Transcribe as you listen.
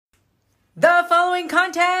The following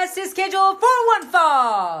contest is scheduled for one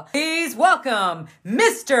fall. Please welcome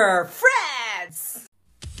Mr. Frets.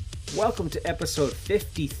 Welcome to episode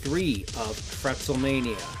 53 of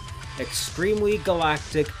Fretzelmania, extremely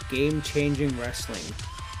galactic, game-changing wrestling.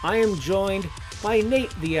 I am joined by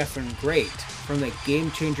Nate the Effin' Great from the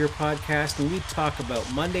Game Changer podcast, and we talk about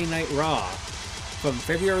Monday Night Raw from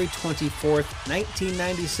February 24th,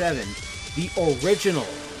 1997, the original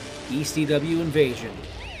ECW Invasion.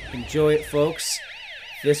 Enjoy it, folks.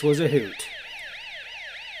 This was a hoot.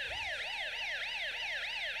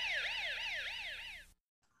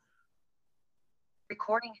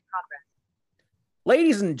 Recording in progress.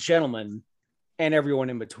 Ladies and gentlemen, and everyone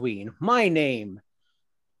in between, my name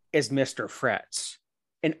is Mr. Frets,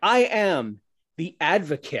 and I am the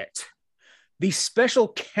advocate, the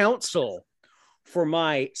special counsel for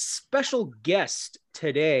my special guest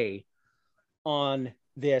today on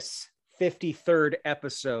this 53rd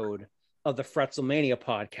episode of the Fretzelmania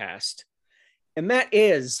podcast. And that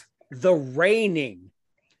is the reigning,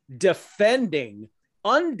 defending,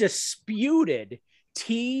 undisputed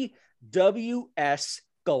TWS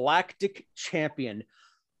Galactic Champion.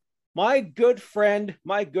 My good friend,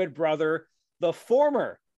 my good brother, the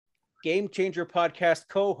former Game Changer podcast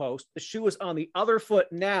co-host. The shoe is on the other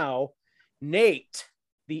foot now. Nate,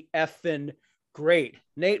 the Effin' Great.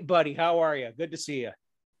 Nate, buddy, how are you? Good to see you.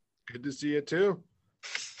 Good to see you too.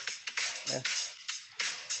 Yeah.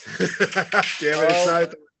 Damn it! It's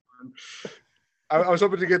not. I was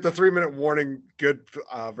hoping to get the 3-minute warning good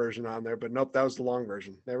version on there, but nope, that was the long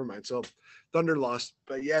version. Never mind. So Thunder lost,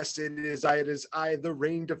 but yes, it is I, the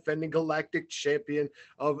reigning defending galactic champion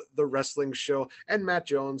of the wrestling show, and Matt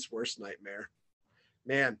Jones' worst nightmare.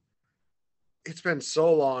 Man, it's been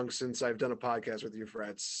so long since I've done a podcast with you,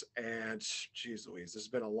 Frets, and geez Louise, this has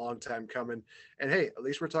been a long time coming. And hey, at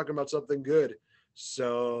least we're talking about something good.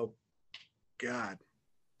 So, God,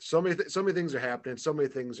 so many things are happening. So many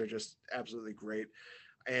things are just absolutely great.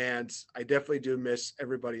 And I definitely do miss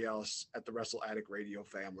everybody else at the Wrestle Addict Radio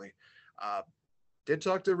family. Did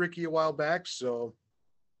talk to Ricky a while back, so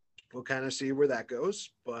we'll kind of see where that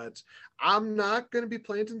goes. But I'm not going to be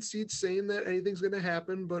planting seeds saying that anything's going to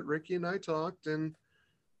happen. But Ricky and I talked, and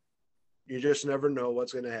you just never know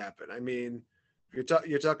what's going to happen. I mean, you're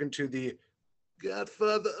talking to the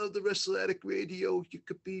godfather of the Wrestle Addict Radio, you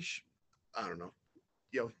capiche? I don't know.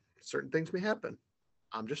 Certain things may happen.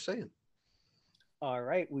 I'm just saying. All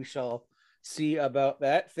right, we shall see about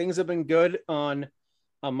that. Things have been good on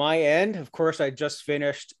my end. Of course, I just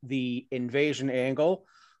finished the Invasion angle.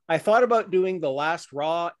 I thought about doing the last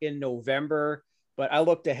Raw in November, but I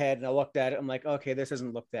looked ahead and I looked at it. I'm like, okay, this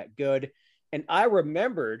doesn't look that good. And I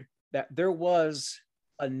remembered that there was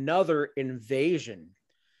another Invasion.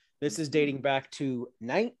 This is dating back to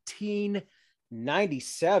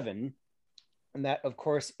 1997. And that, of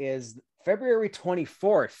course, is February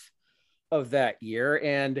 24th of that year.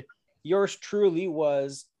 And yours truly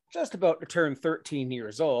was just about to turn 13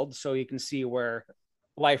 years old. So you can see where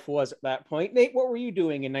life was at that point. Nate, what were you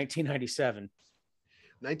doing in 1997?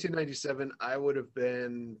 1997, I would have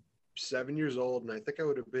been 7 years old, and I think I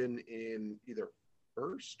would have been in either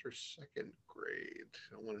first or second grade.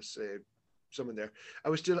 I want to say somewhere there. I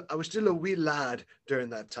was still a wee lad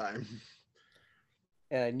during that time.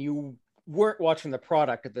 And you weren't watching the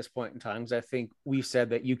product at this point in time, because I think we said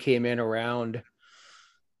that you came in around,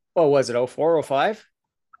 what was it, 04, 05?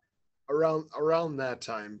 Around that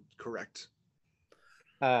time, correct.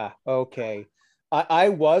 Okay. I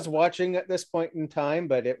was watching at this point in time,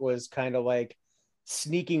 but it was kind of like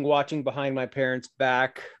sneaking watching behind my parents'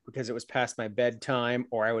 back because it was past my bedtime,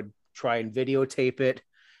 or I would try and videotape it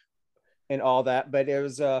and all that. But it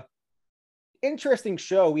was a interesting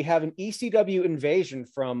show. We have an ECW Invasion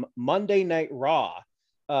from Monday Night Raw.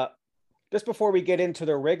 Just before we get into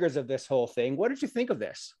the rigors of this whole thing, what did you think of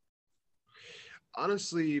this?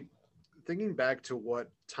 Honestly, thinking back to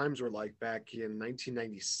what times were like back in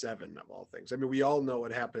 1997, of all things. I mean, we all know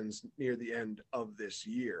what happens near the end of this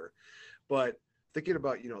year, but thinking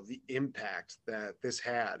about, the impact that this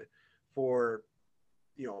had for,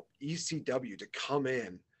 ECW to come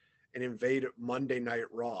in and invade Monday Night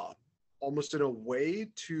Raw, almost in a way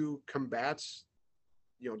to combat,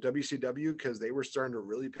 WCW, because they were starting to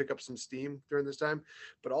really pick up some steam during this time,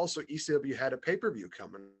 but also ECW had a pay-per-view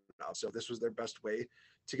coming out. So this was their best way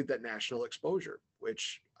to get that national exposure,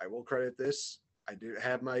 which I will credit this. I do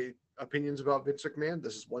have my opinions about Vince McMahon.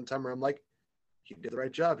 This is one time where I'm like, he did the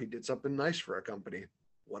right job. He did something nice for a company.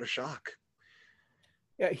 What a shock.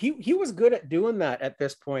 Yeah, he was good at doing that at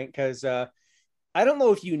this point, because I don't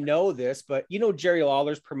know if you know this, but Jerry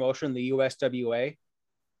Lawler's promotion, the USWA?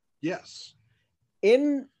 Yes.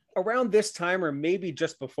 In around this time, or maybe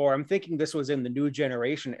just before, I'm thinking this was in the New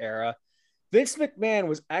Generation era, Vince McMahon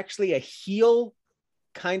was actually a heel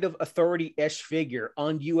kind of authority-ish figure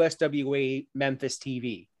on USWA Memphis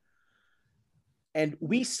TV. And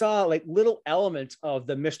we saw like little elements of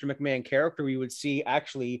the Mr. McMahon character we would see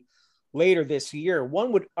actually later this year.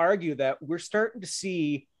 One would argue that we're starting to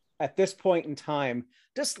see at this point in time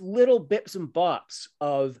just little bits and bops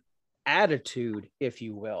of attitude, if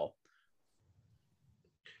you will.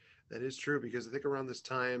 That is true, because I think around this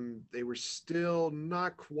time they were still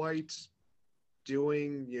not quite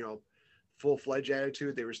doing, full-fledged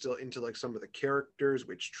attitude. They were still into like some of the characters,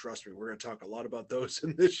 which, trust me, we're going to talk a lot about those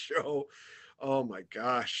in this show. Oh my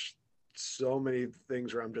gosh, so many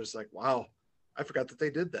things where I'm just like, wow, I forgot that they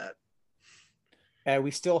did that. And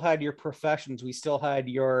we still had your professions. We still had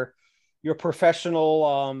your professional,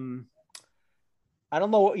 I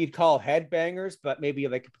don't know what you'd call headbangers, but maybe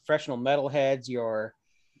like professional metalheads, your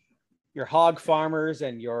hog farmers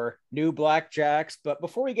and your new blackjacks. But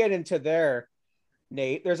before we get into there,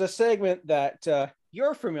 Nate, there's a segment that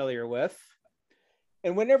you're familiar with.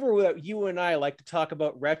 And whenever you and I like to talk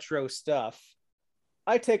about retro stuff,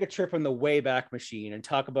 I take a trip in the Wayback Machine and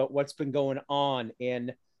talk about what's been going on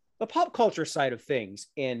in the pop culture side of things.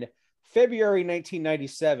 In February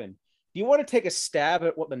 1997, do you want to take a stab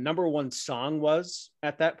at what the number one song was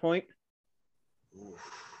at that point?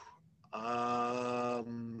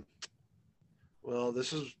 Well,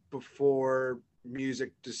 this is before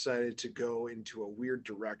music decided to go into a weird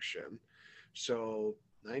direction. So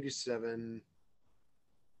 97,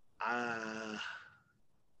 man,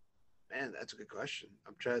 that's a good question.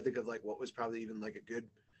 I'm trying to think of like what was probably even like a good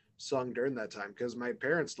song during that time, because my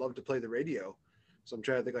parents loved to play the radio. So I'm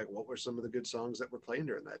trying to think like what were some of the good songs that were playing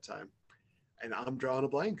during that time. And I'm drawing a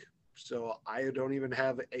blank. So I don't even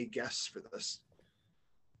have a guess for this.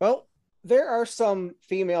 Well, there are some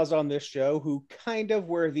females on this show who kind of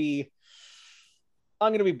were I'm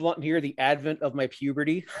going to be blunt here, the advent of my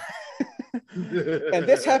puberty. And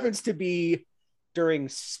this happens to be during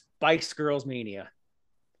Spice Girls Mania.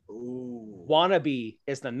 Ooh. Wannabe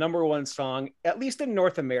is the number one song, at least in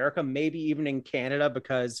North America, maybe even in Canada,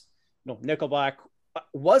 because Nickelback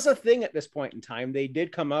was a thing at this point in time. They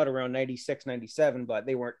did come out around 96, 97, but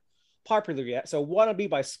they weren't popular yet. So Wannabe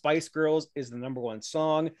by Spice Girls is the number one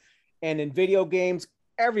song. And in video games,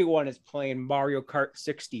 everyone is playing Mario Kart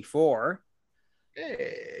 64.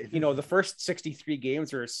 Hey. The first 63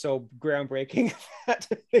 games are so groundbreaking that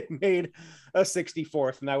they made a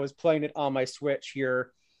 64th, and I was playing it on my Switch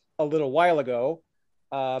here a little while ago.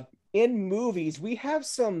 In movies, we have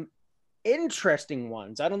some interesting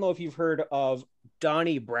ones. I don't know if you've heard of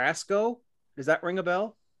Donnie Brasco. Does that ring a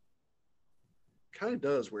bell? Kind of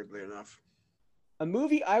does, weirdly enough. A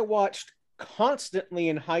movie I watched constantly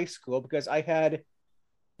in high school because I had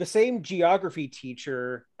the same geography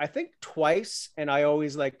teacher, I think twice, and I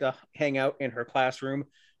always like to hang out in her classroom.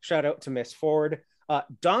 Shout out to Miss Ford.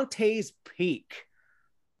 Dante's Peak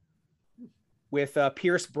with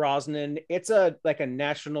Pierce Brosnan. It's a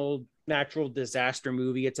natural disaster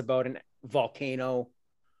movie. It's about a volcano.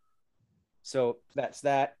 So that's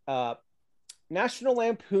that. National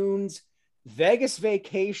Lampoon's Vegas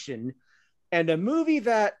Vacation, and a movie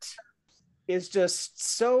that is just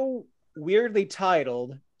so weirdly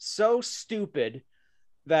titled, so stupid,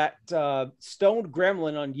 that Stoned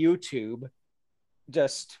Gremlin on YouTube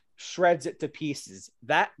just shreds it to pieces.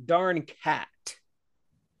 That Darn Cat.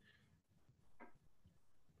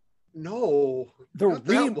 No. The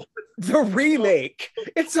remake.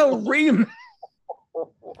 It's a remake.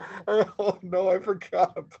 Oh no, I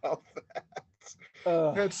forgot about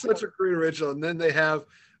that. That's such a great original. And then they have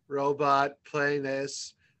Robot playing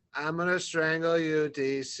this. I'm gonna strangle you,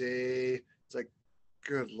 DC. It's like,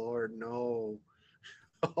 good Lord, no.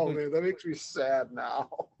 Oh man, that makes me sad now.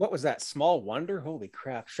 What was that? Small Wonder? Holy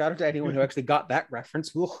crap. Shout out to anyone who actually got that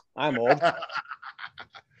reference. Ooh, I'm old.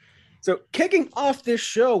 So kicking off this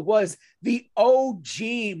show was the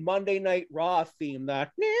OG Monday Night Raw theme,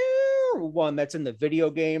 that one that's in the video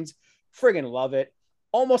games. Friggin' love it.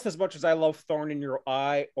 Almost as much as I love Thorn in Your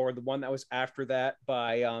Eye, or the one that was after that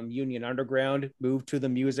by Union Underground. Move to the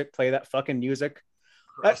music, play that fucking music.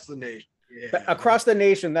 Across the nation. Yeah. Across the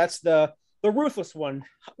nation, that's the Ruthless one.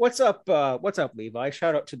 What's up, Levi?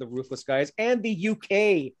 Shout out to the Ruthless guys. And the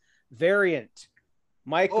UK variant,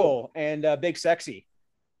 Michael and Big Sexy.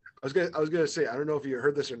 I was gonna say, I don't know if you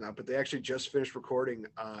heard this or not, but they actually just finished recording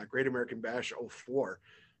Great American Bash 04.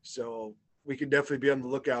 So we can definitely be on the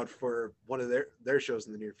lookout for one of their shows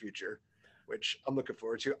in the near future, which I'm looking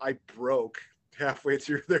forward to. I broke halfway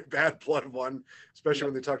through their Bad Blood one, especially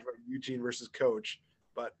when they talked about Eugene versus Coach,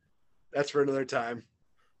 but that's for another time.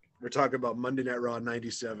 We're talking about Monday Night Raw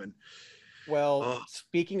 97. Well,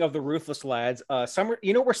 speaking of the Ruthless Lads,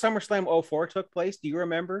 you know where SummerSlam 04 took place? Do you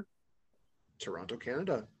remember? Toronto,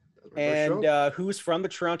 Canada. And who's from the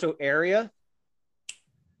Toronto area?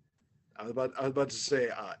 I was about to say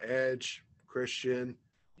Edge, Christian,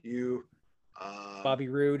 you, Bobby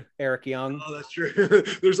Roode, Eric Young. Oh, that's true.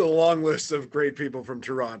 There's a long list of great people from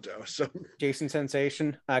Toronto. So Jason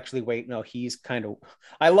Sensation. Actually, wait, no, he's kind of.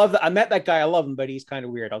 I love that. I met that guy. I love him, but he's kind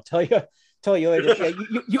of weird. I'll tell you later.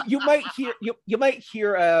 Yeah, you might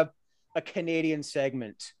hear a Canadian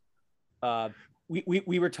segment.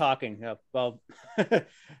 We were talking. Well,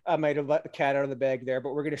 I might have let the cat out of the bag there,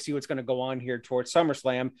 but we're going to see what's going to go on here towards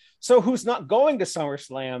SummerSlam. So, who's not going to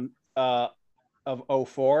SummerSlam of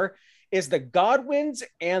 04 is the Godwins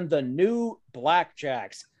and the New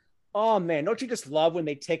Blackjacks. Oh man, don't you just love when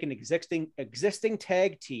they take an existing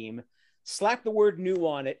tag team, slap the word "new"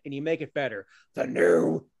 on it, and you make it better? The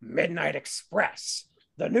New Midnight Express,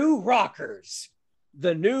 the New Rockers,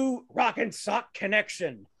 the New Rock and Sock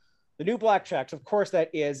Connection. The New Blackjacks, of course, that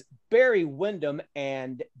is Barry Windham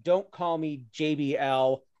and Don't Call Me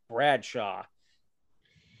JBL Bradshaw.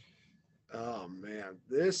 Oh man,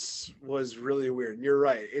 this was really weird. And you're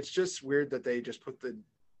right. It's just weird that they just put the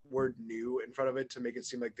word "new" in front of it to make it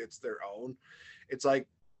seem like it's their own. It's like,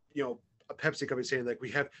 you know, a Pepsi company saying like,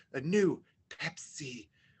 we have a new Pepsi,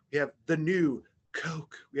 we have the new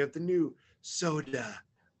Coke, we have the new soda,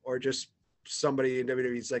 or just somebody in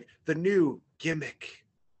WWE's like the new gimmick.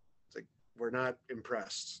 We're not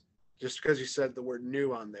impressed. Just because you said the word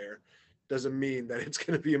 "new" on there doesn't mean that it's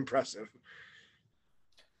going to be impressive.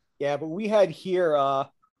 Yeah, but we had here a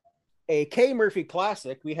K Murphy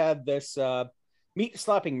classic. We had this meat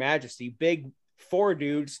slapping majesty, big four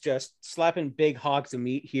dudes just slapping big hogs of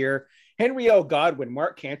meat here. Henry O. Godwin,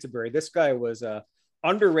 Mark Canterbury. This guy was a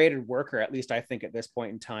underrated worker, at least I think at this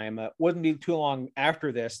point in time. Wouldn't be too long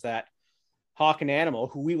after this that Hawk and Animal,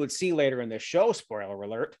 who we would see later in the show, spoiler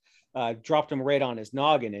alert, dropped him right on his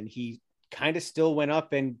noggin, and he kind of still went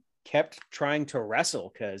up and kept trying to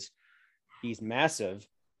wrestle because he's massive.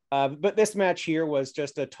 But this match here was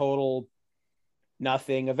just a total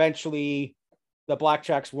nothing. Eventually, the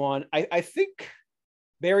Blackjacks won. I think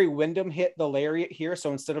Barry Windham hit the lariat here,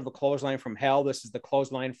 so instead of the clothesline from Hell, this is the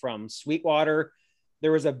clothesline from Sweetwater.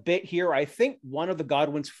 There was a bit here. I think one of the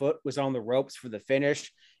Godwin's foot was on the ropes for the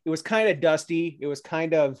finish. It was kind of dusty. It was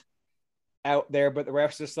kind of out there, but the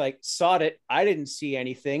refs just like sawed it. I didn't see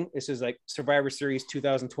anything. This is like Survivor Series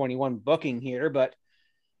 2021 booking here, but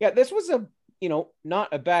yeah, this was not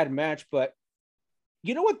a bad match, but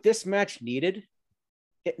you know what this match needed?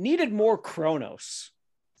 It needed more Kronos.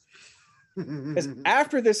 Because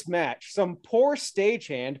after this match, some poor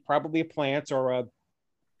stagehand, probably a plant or a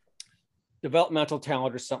developmental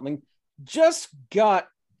talent or something, just got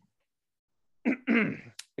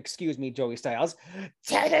excuse me, Joey Styles,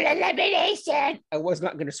 total elimination. I was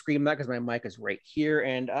not going to scream that because my mic is right here,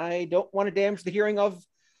 and I don't want to damage the hearing of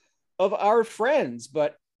our friends.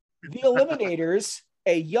 But the Eliminators,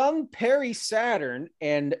 a young Perry Saturn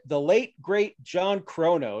and the late great John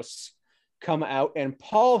Kronos come out, and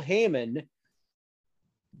Paul Heyman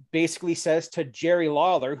basically says to Jerry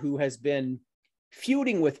Lawler, who has been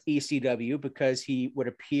feuding with ECW because he would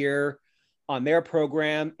appear on their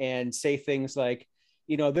program and say things like,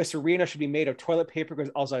 this arena should be made of toilet paper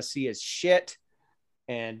because all I see is shit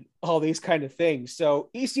and all these kind of things. So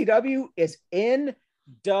ECW is in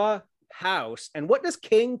the house. And what does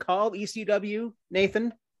King call ECW,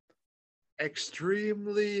 Nathan?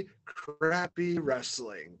 Extremely crappy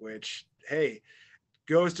wrestling, which, hey,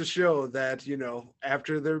 goes to show that,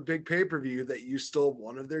 after their big pay-per-view that you stole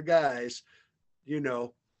one of their guys,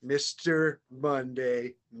 Mr.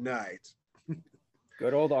 Monday Night.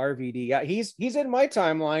 Good old RVD. Yeah, he's in my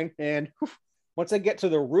timeline. And once I get to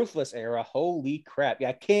the Ruthless era, holy crap.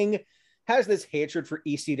 Yeah, King has this hatred for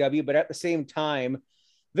ECW, but at the same time,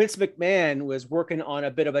 Vince McMahon was working on a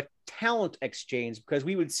bit of a talent exchange because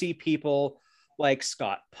we would see people like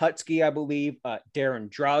Scott Putski, I believe, Darren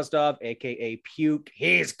Drozdov, aka Puke.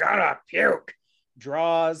 He's gonna puke.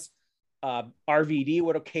 Draws. RVD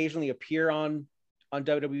would occasionally appear on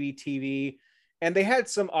WWE TV. And they had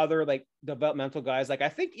some other like developmental guys, like I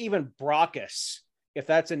think even Brockus, if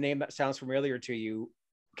that's a name that sounds familiar to you,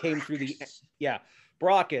 came through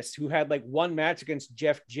Brockus, who had like one match against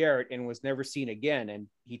Jeff Jarrett and was never seen again, and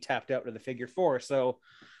he tapped out to the figure four. So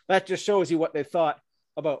that just shows you what they thought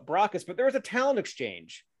about Brockus. But there was a talent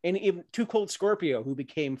exchange, and even Too Cold Scorpio, who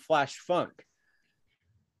became Flash Funk.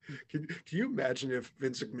 Can you imagine if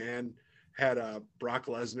Vince McMahon had Brock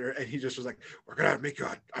Lesnar and he just was like, we're gonna make you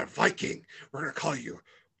a Viking, we're gonna call you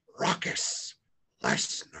Rockus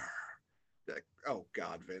Lesnar? oh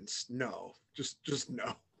God, Vince, no, just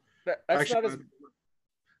no. That's Actually, not as it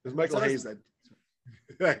was Michael Hayes that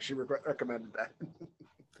actually recommended that.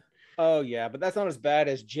 Oh yeah, but that's not as bad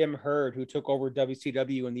as Jim Herd, who took over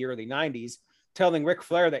WCW in the early '90s, telling Ric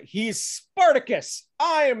Flair that he's Spartacus.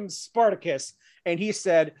 I am Spartacus, and he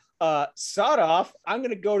said, "Sod off! I'm going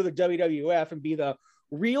to go to the WWF and be the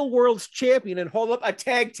real world's champion and hold up a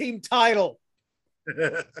tag team title."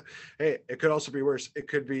 Hey, it could also be worse. It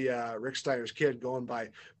could be Rick Steiner's kid going by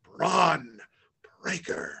Braun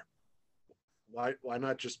Breaker. Why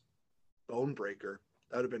not just Bone Breaker?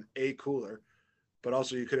 That would have been a cooler. But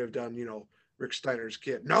also you could have done, Rick Steiner's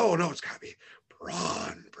kid. No, it's got to be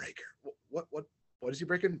Braun Breaker. What is he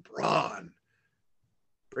breaking? Braun.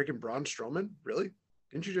 Breaking Braun Strowman? Really?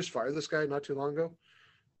 Didn't you just fire this guy not too long ago?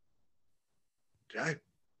 Did I?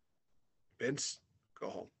 Vince, go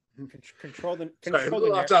home. Control the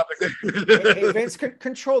narrative. Hey, Vince,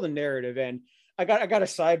 control the narrative. And I got a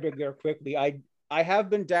side bit there quickly. I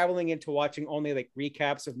have been dabbling into watching only like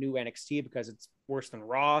recaps of new NXT because it's worse than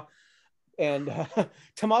Raw. And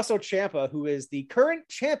Tommaso Ciampa, who is the current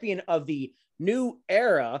champion of the new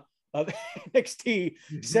era of NXT,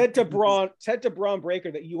 said to Braun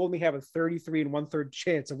Breaker that you only have a 33 1/3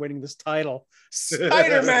 chance of winning this title.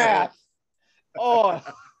 Steiner math. Oh,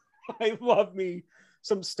 I love me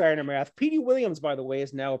some Steiner math. Petey Williams, by the way,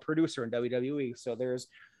 is now a producer in WWE. So there's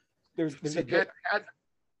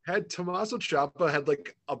had Tommaso Ciampa had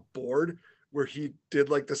like a board where he did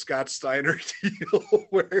like the Scott Steiner deal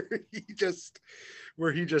where he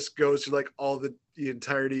just goes to like all the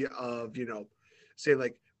entirety of, saying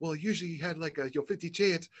like, well, usually you had like a 50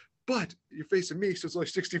 chance, but you're facing me, so it's only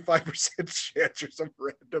 65% chance or some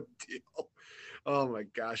random deal. Oh my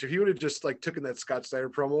gosh. If he would have just like taken that Scott Steiner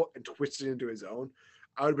promo and twisted it into his own,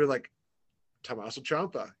 I would have been like, Tommaso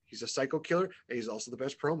Ciampa, he's a psycho killer, and he's also the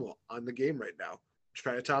best promo on the game right now.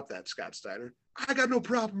 Try to top that, Scott Steiner. I got no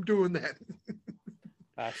problem doing that.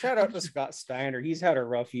 Shout out to Scott Steiner. He's had a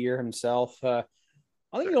rough year himself. I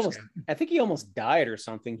think he almost died or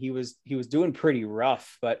something. He was doing pretty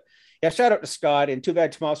rough. But yeah, shout out to Scott. And too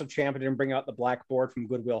bad Tommaso Ciampa didn't bring out the blackboard from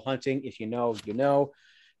Good Will Hunting. If you know, you know.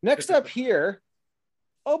 Next up here,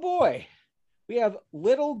 oh boy, we have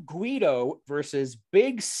Little Guido versus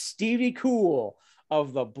Big Stevie Cool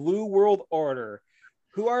of the Blue World Order,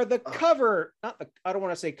 who are the cover, I don't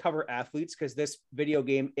want to say cover athletes because this video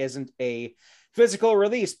game isn't a physical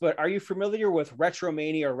release, but are you familiar with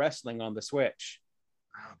Retromania Wrestling on the Switch?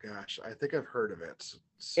 Oh gosh, I think I've heard of it.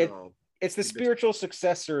 So it's the spiritual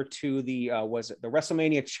successor to the the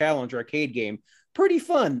WrestleMania Challenge arcade game. Pretty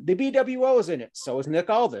fun. The BWO is in it. So is Nick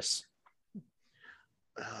Aldis.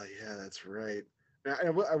 Oh yeah, that's right. Now,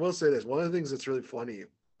 I will say this. One of the things that's really funny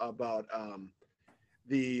about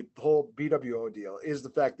the whole BWO deal is the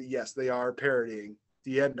fact that, yes, they are parodying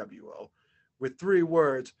the NWO with 3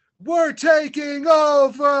 words, "We're taking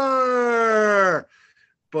over."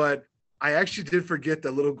 But I actually did forget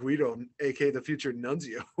that Little Guido, aka the future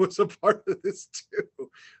Nunzio, was a part of this too. I'm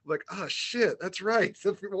like, oh shit, that's right.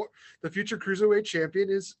 The future Cruiserweight champion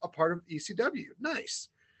is a part of ECW. Nice.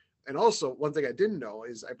 And also, one thing I didn't know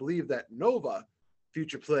is I believe that Nova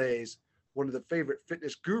future plays one of the favorite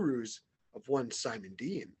fitness gurus of one Simon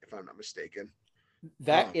Dean, if I'm not mistaken.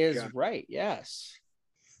 That is right. Yes.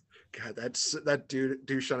 God, that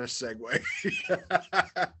douche on a Segway.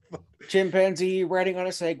 Chimpanzee riding on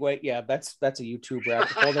a Segway. Yeah, that's a YouTube rabbit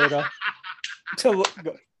hole there to look.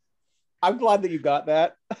 I'm glad that you got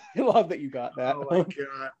that. I love that you got that. Oh my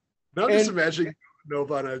God. Now I'm just imagining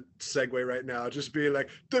Nova on a Segway right now, just being like,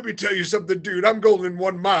 let me tell you something, dude. I'm going in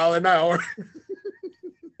 1 mile an hour.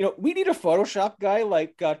 We need a Photoshop guy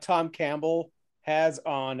like Tom Campbell has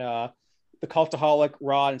on the Cultaholic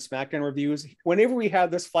Raw and SmackDown reviews. Whenever we have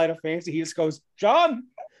this Flight of Fantasy, he just goes, John, I'm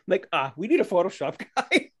like, we need a Photoshop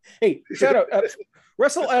guy. Hey, shout out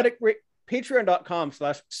Wrestle Addict,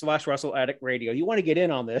 patreon.com/Wrestle Addict Radio. You want to get in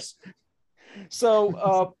on this.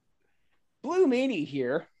 So Blue Meanie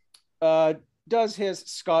here does his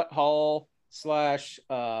Scott Hall /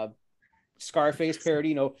 Scarface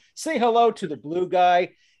parody, say hello to the blue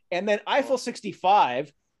guy. And then Eiffel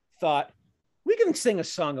 65 thought, we can sing a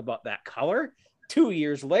song about that color. 2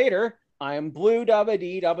 years later, I am blue, dabba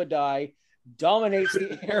dee, dabba die, dominates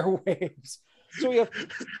the airwaves. So we have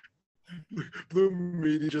Blue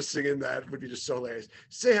Meanie just singing that would be just so hilarious.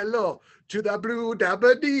 Say hello to the blue,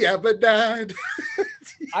 dabba dee, dabba die.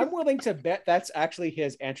 I'm willing to bet that's actually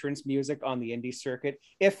his entrance music on the indie circuit.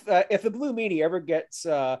 If the Blue Meanie ever gets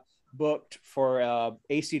booked for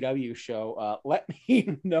ACW show, let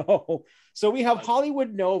me know. So we have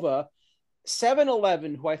Hollywood Nova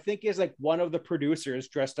 7-Eleven, who I think is like one of the producers,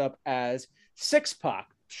 dressed up as Six-Pac,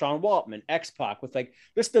 Sean Waltman, X-Pac, with like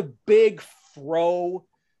just the big fro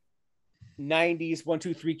 90s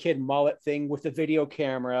 1-2-3 Kid mullet thing with the video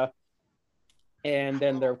camera. And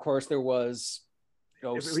then there, of course, there was.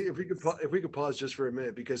 If we could pause just for a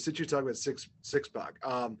minute, because since you're talking about Six-Pac,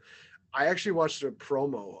 I actually watched a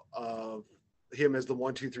promo of him as the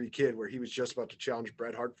 1-2-3 Kid where he was just about to challenge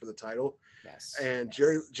Bret Hart for the title. Yes. And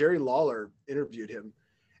Jerry Lawler interviewed him,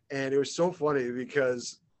 and it was so funny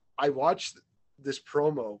because I watched this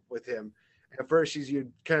promo with him. At first,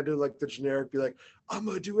 you'd kind of do like the generic, be like, "I'm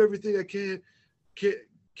gonna do everything I can.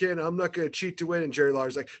 I'm not gonna cheat to win." And Jerry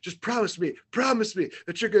Lawler's like, "Just promise me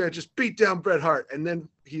that you're gonna just beat down Bret Hart." And then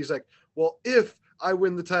he's like, "Well, if I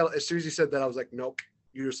win the title," as soon as he said that, I was like, "Nope,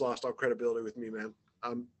 you just lost all credibility with me, man.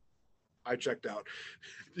 I checked out."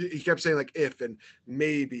 He kept saying like if and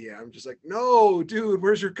maybe. I'm just like, no, dude,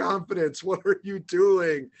 where's your confidence? What are you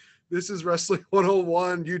doing? This is Wrestling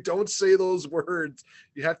 101. You don't say those words.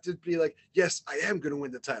 You have to be like, yes, I am going to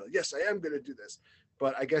win the title. Yes, I am going to do this.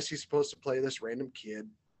 But I guess he's supposed to play this random kid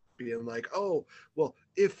being like, oh, well,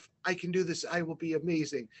 if I can do this, I will be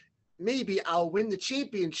amazing. Maybe I'll win the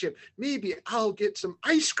championship. Maybe I'll get some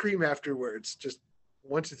ice cream afterwards. Just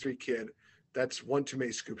 1-2-3 Kid. That's one too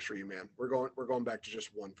many scoops for you, man. We're going back to just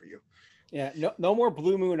one for you. Yeah, no more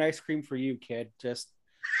Blue Moon ice cream for you, kid. Just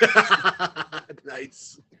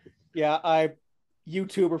nice. Yeah,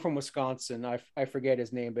 YouTuber from Wisconsin. I forget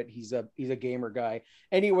his name, but he's a gamer guy.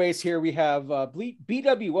 Anyways, here we have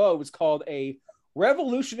BWO was called a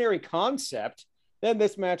revolutionary concept. Then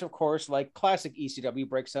this match, of course, like classic ECW,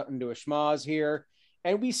 breaks out into a schmoz here,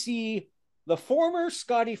 and we see the former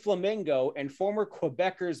Scotty Flamingo and former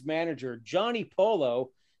Quebecers manager Johnny Polo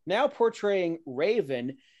now portraying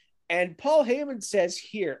Raven. And Paul Heyman says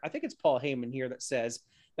here, I think it's Paul Heyman here that says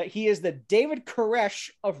that he is the David Koresh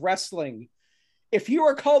of wrestling. If you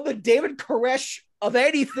are called the David Koresh of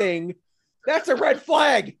anything, that's a red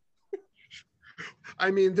flag. I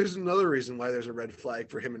mean, there's another reason why there's a red flag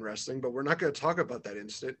for him in wrestling, but we're not going to talk about that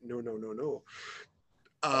incident. No.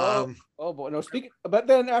 Oh boy, no. Speaking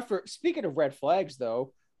of red flags,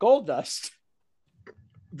 though, Goldust.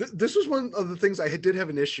 This was one of the things I did have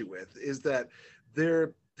an issue with, is that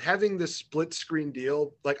they're having this split screen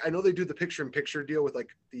deal. Like, I know they do the picture-in-picture deal with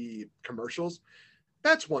like the commercials.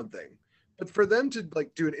 That's one thing, but for them to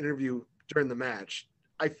like do an interview during the match,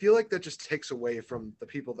 I feel like that just takes away from the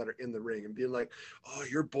people that are in the ring and being like, "Oh,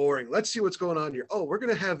 you're boring. Let's see what's going on here. Oh, we're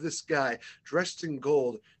gonna have this guy dressed in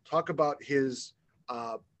gold talk about his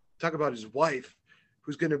wife,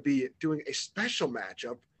 who's going to be doing a special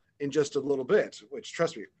matchup in just a little bit," which,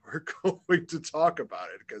 trust me, we're going to talk about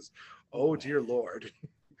it because, oh dear Lord.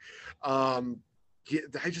 Yeah,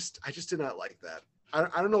 I just did not like that.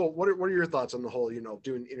 I don't know. What are your thoughts on the whole,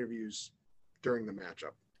 doing interviews during the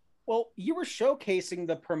matchup? Well, you were showcasing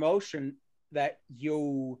the promotion that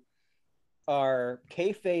you are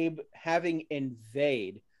kayfabe having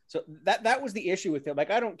invade. So that was the issue with it.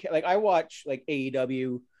 Like, I don't care. Like, I watch like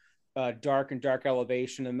AEW, Dark and Dark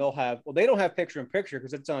Elevation, and they don't have picture in picture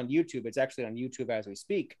because it's on YouTube. It's actually on YouTube as we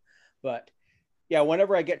speak. But yeah,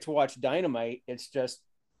 whenever I get to watch Dynamite, it's just,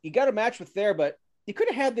 you got a match with there, but you could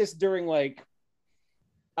have had this during like,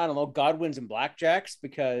 I don't know, Godwins and Blackjacks,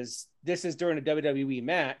 because this is during a WWE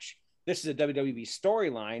match. This is a WWE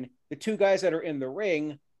storyline. The two guys that are in the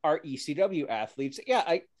ring are ECW athletes.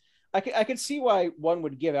 Yeah, I could see why one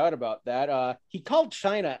would give out about that. He called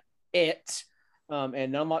China it,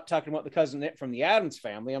 and I'm not talking about the cousin it from the Addams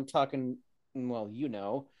Family. I'm talking, well,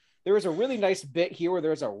 there was a really nice bit here where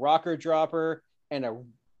there's a rocker dropper and a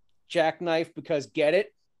jackknife, because get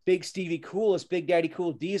it, Big Stevie Cool is Big Daddy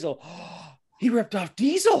Cool Diesel. He ripped off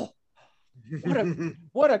Diesel.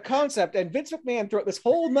 What a concept. And Vince McMahon throughout this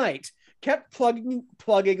whole night kept plugging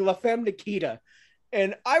La Femme Nikita.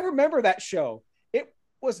 And I remember that show. It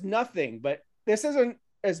was nothing, but this isn't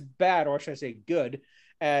as bad, or should I say good,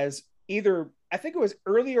 as either, I think it was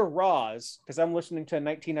earlier Raws, because I'm listening to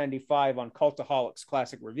 1995 on Cultaholics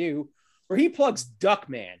Classic Review, where he plugs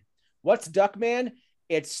Duckman. What's Duckman?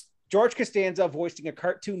 It's George Costanza voicing a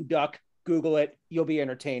cartoon duck. Google it. You'll be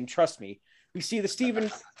entertained. Trust me. We see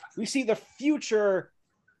the future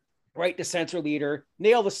right to censor leader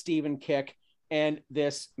nail the Steven kick, and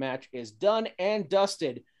this match is done and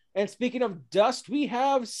dusted. And speaking of dust, we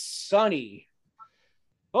have Sunny.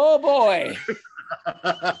 Oh boy.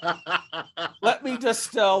 Let me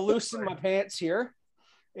just loosen my pants here.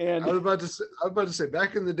 And I was about to say,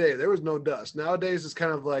 back in the day, there was no dust. Nowadays, it's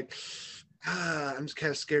kind of like, I'm just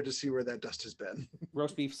kind of scared to see where that dust has been.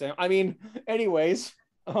 Roast beef sandwich. I mean, anyways,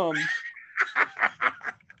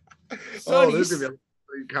 Oh, there's gonna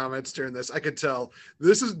be comments during this. I could tell.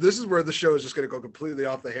 This is where the show is just gonna go completely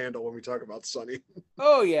off the handle when we talk about Sunny.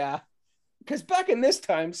 Oh yeah, because back in this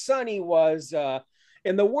time, Sunny was,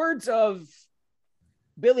 in the words of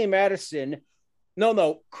Billy Madison,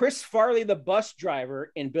 Chris Farley, the bus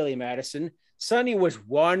driver in Billy Madison, Sunny was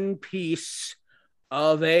one piece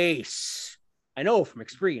of ace. I know from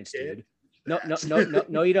experience, dude.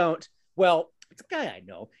 No, you don't. Well, it's a guy I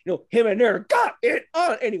know. Him and her got it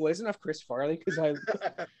on. Anyways, enough Chris Farley, because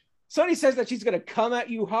Sunny says that she's going to come at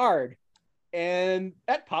you hard. And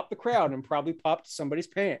that popped the crowd and probably popped somebody's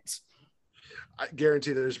pants. I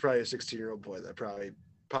guarantee there's probably a 16-year-old boy that probably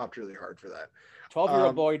popped really hard for that.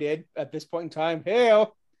 12-year-old boy did at this point in time. Hey,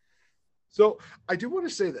 so I do want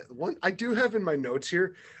to say that one I do have in my notes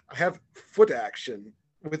here. I have foot action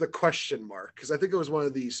with a question mark because I think it was one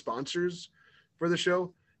of the sponsors for the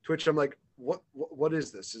show. To which I'm like, what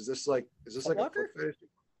is this? Is this like a foot fetish?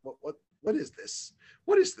 What is this?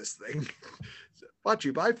 What is this thing? Brought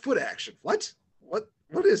you by Foot Action. What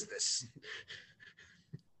is this?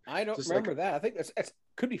 I don't remember that. I think that's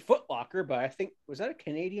could be Foot Locker, but I think was that a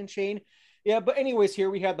Canadian chain? Yeah, but anyways, here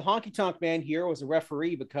we have the Honky Tonk Man here was a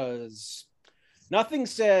referee because nothing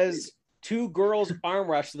says two girls arm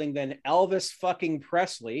wrestling than Elvis fucking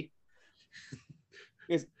Presley.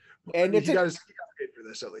 And he got paid for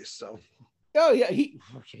this at least, so. Oh yeah, he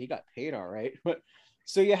got paid all right. But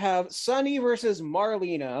so you have Sunny versus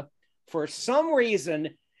Marlena for some reason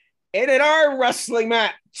in an arm wrestling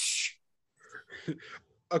match.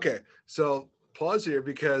 Okay, so pause here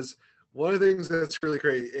because one of the things that's really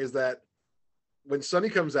great is that when Sunny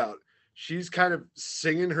comes out, she's kind of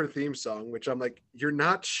singing her theme song, which I'm like, you're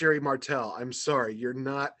not Sherry Martel. I'm sorry, you're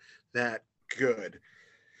not that good.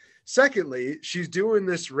 Secondly, she's doing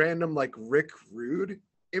this random like Rick Rude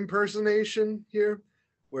impersonation here,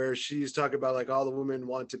 where she's talking about like all the women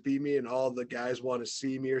want to be me and all the guys want to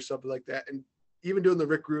see me or something like that. And even doing the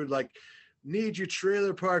Rick Rude, like, need you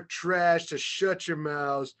trailer park trash to shut your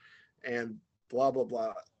mouths and blah, blah,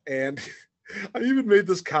 blah. And I even made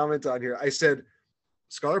this comment on here. I said,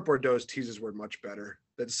 Scarlett Bordeaux's teases were much better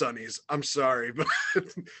than Sunny's. I'm sorry,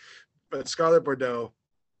 but Scarlett Bordeaux,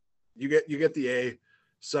 you get the A.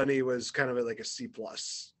 Sunny was kind of like a C+.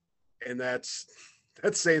 And that's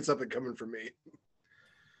saying something coming from me.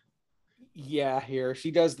 Yeah, here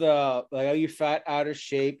she does the like, oh, you fat, out of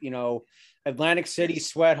shape, Atlantic City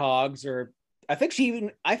sweat hogs, or I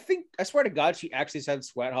swear to God, she actually said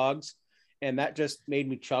sweat hogs, and that just made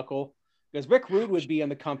me chuckle because Rick Rude would be in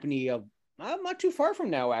the company of, I'm not too far from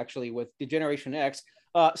now, actually, with Degeneration X.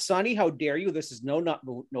 Sunny, how dare you? This is not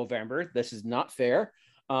November. This is not fair.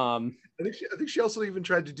 I think she also even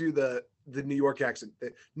tried to do the New York accent.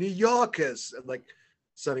 The New Yorkers, like,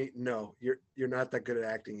 Sunny, no, you're not that good at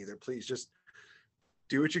acting either. Please just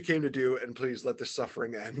do what you came to do, and please let the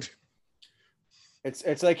suffering end.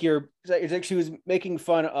 It's like she was making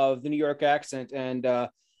fun of the New York accent, and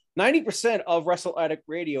 90% of Wrestle Addict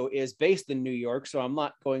Radio is based in New York, so I'm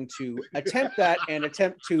not going to attempt that and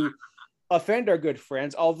attempt to offend our good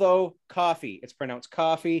friends. Although coffee, it's pronounced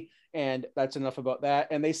coffee, and that's enough about that.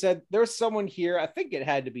 And they said there's someone here, I think it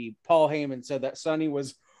had to be Paul Heyman, said that Sunny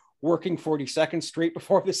was working 40 seconds straight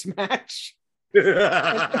before this match.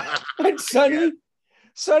 and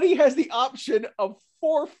Sunny has the option of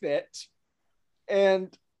forfeit.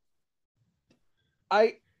 And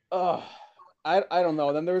I don't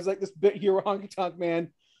know. Then there was like this bit here where Honky Tonk Man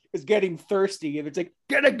is getting thirsty, and it's like,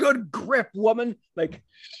 get a good grip, woman. Like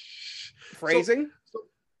phrasing.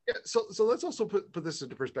 So let's also put this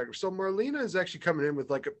into perspective. So Marlena is actually coming in with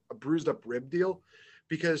like a bruised up rib deal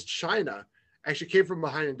because China actually came from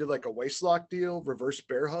behind and did like a waist lock deal, reverse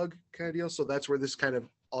bear hug kind of deal. So that's where this kind of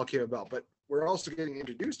all came about. But we're also getting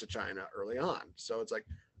introduced to China early on. So it's like,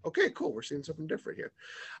 okay, cool. We're seeing something different here.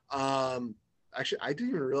 Actually, I didn't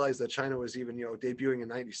even realize that China was even, debuting in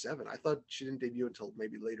 97. I thought she didn't debut until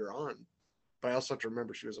maybe later on. But I also have to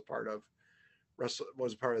remember she was a part of what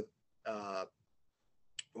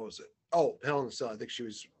was it? Oh, Hell in a Cell. I think she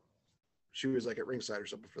was like at ringside or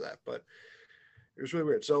something for that. But it was really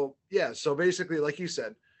weird. So yeah, so basically, like you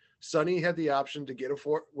said, Sunny had the option to get a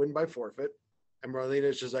win by forfeit, and Marlena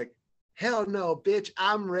is just like, hell no, bitch,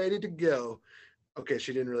 I'm ready to go. Okay,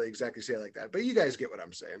 she didn't really exactly say it like that, but you guys get what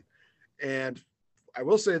I'm saying. And I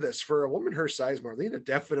will say this, for a woman her size, Marlena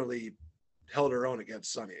definitely held her own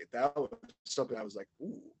against Sunny. That was something I was like,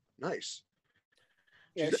 ooh, nice.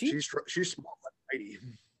 Yeah, she's small but mighty.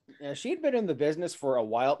 Yeah, she'd been in the business for a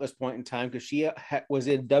while at this point in time because she was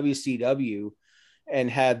in WCW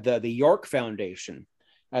and had the York Foundation.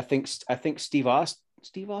 I think Steve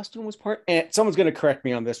Austin was part. And someone's going to correct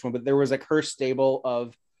me on this one, but there was like her stable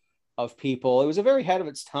of of people. It was a very ahead of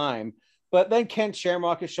its time. But then Ken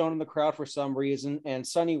Shamrock is shown in the crowd for some reason, and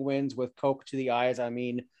Sonny wins with Coke to the eyes. I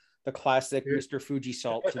mean, the classic Mr. Fuji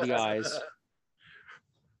salt to the eyes.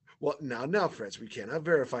 Well, now, friends, we cannot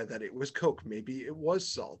verify that it was Coke. Maybe it was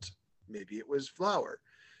salt. Maybe it was flour.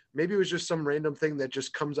 Maybe it was just some random thing that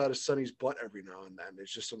just comes out of Sonny's butt every now and then.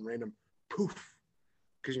 It's just some random poof.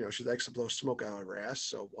 Because, she likes to blow smoke out of her ass,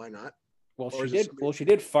 so why not? Well, she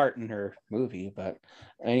did fart in her movie, but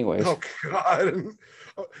anyways. Oh, God.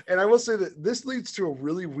 And I will say that this leads to a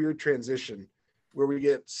really weird transition where we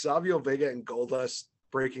get Savio Vega and Goldust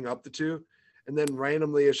breaking up the two. And then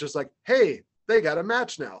randomly it's just like, hey, they got a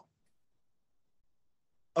match now.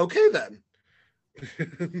 Okay, then.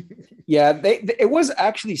 Yeah, it was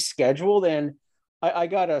actually scheduled, and I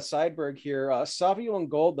got a sideberg here. Savio and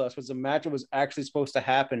Goldust was a match that was actually supposed to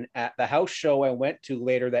happen at the house show I went to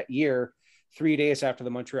later that year, 3 days after the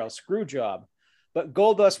Montreal Screwjob. But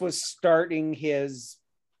Goldust was starting his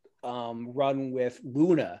run with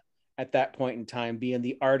Luna at that point in time, being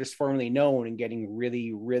the artist formerly known and getting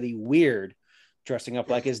really, really weird, dressing up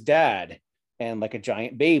like his dad and like a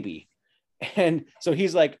giant baby. And so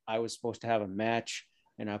he's like, I was supposed to have a match,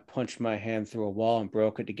 and I punched my hand through a wall and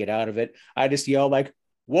broke it to get out of it. I just yelled like,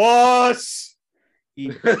 "What?"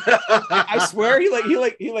 I swear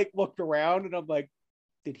he looked around, and I'm like,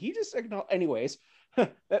 did he just acknowledge? Anyways,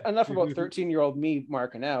 enough about 13-year-old me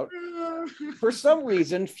marking out. For some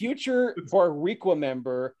reason, future Boricua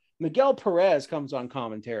member Miguel Perez comes on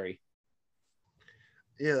commentary.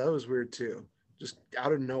 Yeah, that was weird too. Just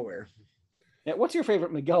out of nowhere. Yeah, what's your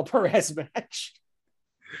favorite Miguel Perez match?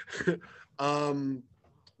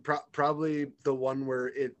 Probably the one where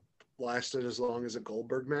it lasted as long as a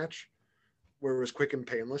Goldberg match, where it was quick and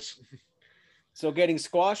painless. So getting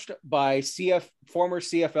squashed by former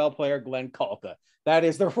CFL player Glenn Kalka. That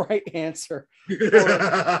is the right answer.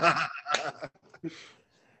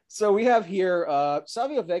 So we have here,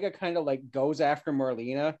 Savio Vega kind of like goes after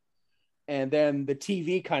Marlena, and then the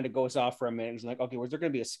TV kind of goes off for a minute. He's like, okay, was there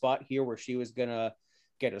going to be a spot here where she was going to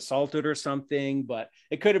get assaulted or something? But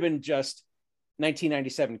it could have been just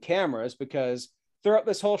 1997 cameras, because throughout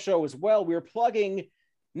this whole show as well, we were plugging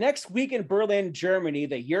next week in Berlin, Germany,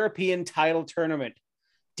 the European title tournament.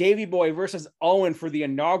 Davey Boy versus Owen for the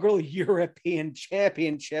inaugural European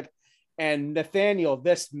Championship. And Nathaniel,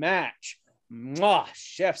 this match, mwah,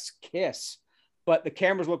 chef's kiss. But the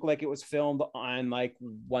cameras look like it was filmed on like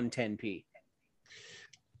 110p.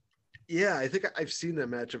 Yeah, I think I've seen that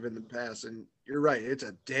matchup in the past, and you're right. It's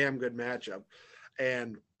a damn good matchup.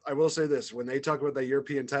 And I will say this, when they talk about the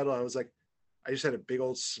European title, I was like, I just had a big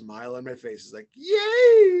old smile on my face. It's like,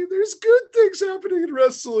 yay, there's good things happening in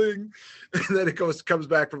wrestling. And then it comes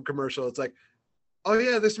back from commercial. It's like, oh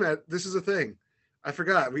yeah, this is a thing. I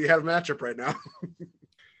forgot we have a matchup right now.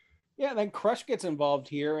 Yeah, and then Crush gets involved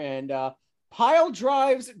here and pile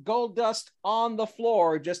drives Goldust on the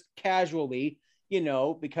floor just casually,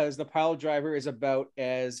 because the pile driver is about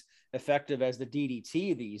as effective as the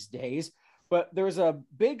DDT these days. But there's a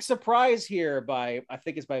big surprise here I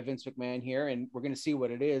think it's by Vince McMahon here, and we're going to see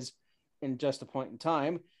what it is in just a point in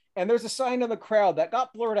time. And there's a sign in the crowd that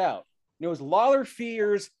got blurred out. And it was Lawler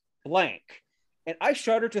Fears blank. And I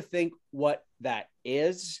shudder to think what that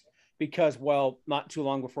is, because, well, not too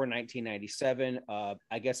long before 1997,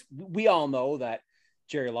 I guess we all know that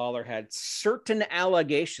Jerry Lawler had certain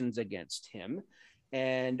allegations against him,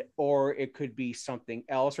 or it could be something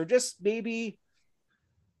else, or just maybe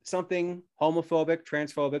something homophobic,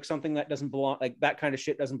 transphobic, something that doesn't belong, like that kind of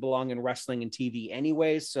shit doesn't belong in wrestling and TV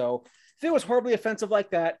anyways. So if it was horribly offensive like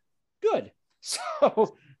that, good.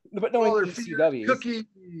 So, but knowing ECW,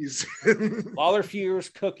 cookies, Lawler Fears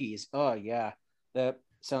cookies. Oh yeah, that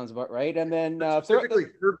sounds about right. And then specifically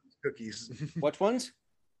Herpes cookies. Which ones?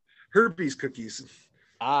 Herpes cookies.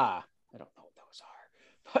 I don't know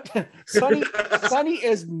what those are. But Sonny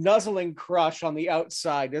is nuzzling Crush on the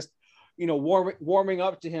outside, just warming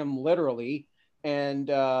up to him literally. And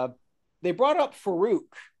they brought up Farouk.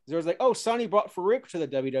 There was like, oh, Sonny brought Farouk to the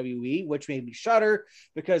WWE, which made me shudder,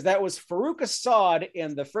 because that was Farouk Assad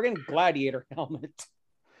in the friggin' gladiator helmet.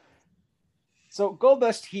 So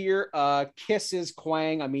Goldust here kisses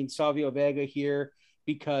Savio Vega here,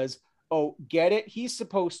 because, oh, get it? He's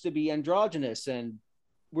supposed to be androgynous, and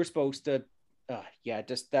we're supposed to,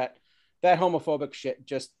 just that homophobic shit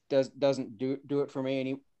just doesn't do it for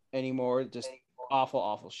me anymore. Just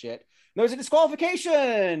awful shit. And there's a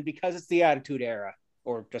disqualification because it's the Attitude Era,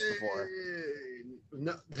 or just before.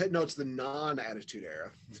 No, it's the non-Attitude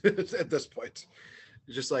Era at this point.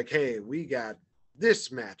 It's just like, hey, we got this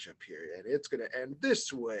matchup here, and it's going to end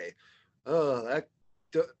this way. Oh,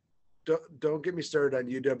 don't get me started on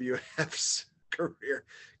UWF's career,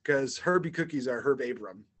 because Herbie cookies are Herb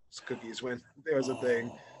Abrams cookies when it was a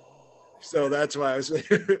thing. So that's why I was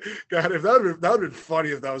God, if that would have been funny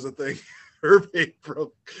if that was a thing. Herb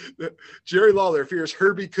Abrams, Jerry Lawler fears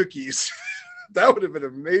Herbie cookies. That would have been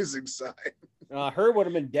an amazing sign. Herb would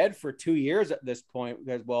have been dead for 2 years at this point,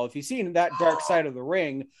 because, well, if you've seen that dark side of the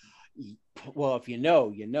ring, well, if you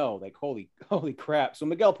know, like, holy crap. So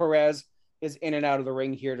Miguel Perez is in and out of the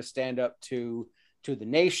ring here to stand up to the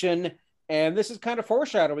nation. And this is kind of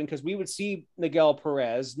foreshadowing, because we would see Miguel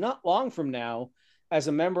Perez not long from now as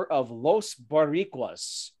a member of Los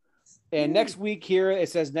Boricuas. And next week here, it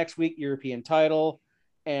says next week, European title.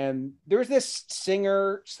 And there's this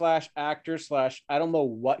singer slash actor slash, I don't know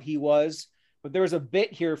what he was, but there was a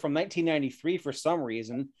bit here from 1993 for some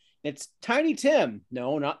reason. It's Tiny Tim.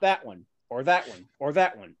 No, not that one, or that one, or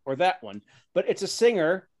that one, or that one. But it's a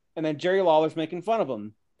singer, and then Jerry Lawler's making fun of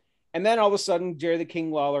him. And then all of a sudden, Jerry the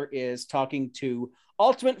King Lawler is talking to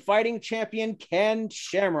Ultimate Fighting Champion Ken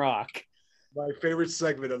Shamrock. My favorite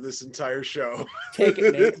segment of this entire show. Take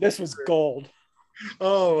it, Nate. This was gold.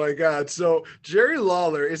 Oh my God. So Jerry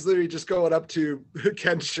Lawler is literally just going up to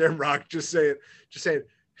Ken Shamrock, just saying,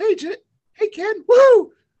 hey, Ken,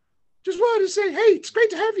 woo! Just wanted to say, hey, it's great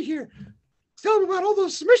to have you here. Tell him about all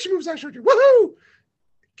those submission moves I showed you. Woohoo!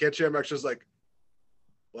 Ken Shamrock's just like,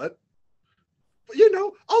 what?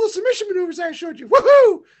 All the submission maneuvers I showed you.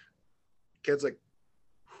 Woohoo! Ken's like,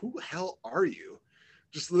 who the hell are you?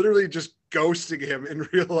 Just literally just ghosting him in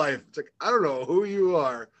real life. It's like, I don't know who you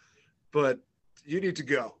are, but you need to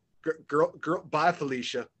go. Girl, bye,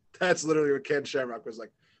 Felicia. That's literally what Ken Shamrock was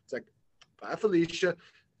like. It's like, bye, Felicia.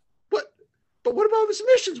 But what about the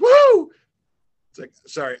submissions? Woo! It's like,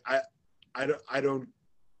 sorry, I don't,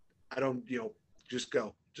 just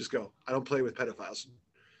go. I don't play with pedophiles.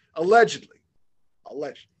 Allegedly.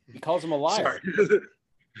 He calls him a liar.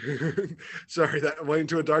 Sorry, that went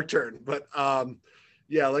into a dark turn. But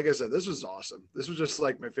yeah, like I said, this was awesome. This was just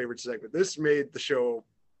like my favorite segment. This made the show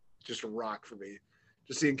just rock for me.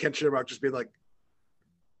 Just seeing Ken Shamrock just being like,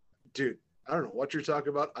 dude, I don't know what you're talking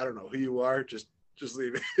about. I don't know who you are. Just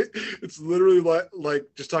leave it. It's literally like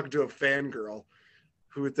just talking to a fangirl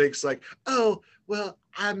who thinks like, oh, well,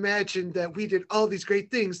 I imagined that we did all these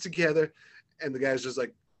great things together. And the guy's just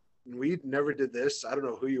like, we never did this. I don't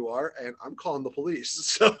know who you are, and I'm calling the police.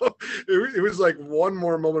 So it was like one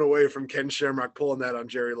more moment away from Ken Shamrock pulling that on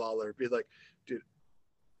Jerry Lawler. Be like, dude,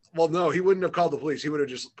 well, no, he wouldn't have called the police. He would have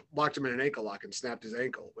just locked him in an ankle lock and snapped his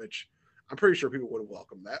ankle, which I'm pretty sure people would have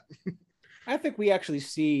welcomed that. I think we actually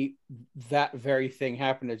see that very thing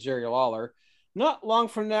happen to Jerry Lawler not long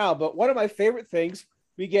from now. But one of my favorite things,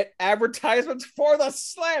 we get advertisements for the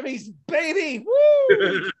Slammies, baby.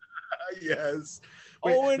 Woo! Yes.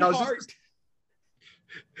 Wait, Owen Hart.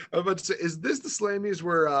 I'm about to say, is this the Slammies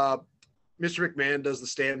where Mr. McMahon does the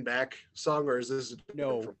Stand Back song, or is this?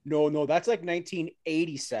 No. That's like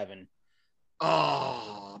 1987.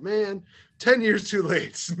 Oh man, 10 years too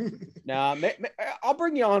late. Nah, I'll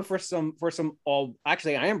bring you on for some.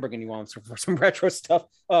 Actually, I am bringing you on for some retro stuff.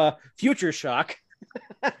 Future Shock.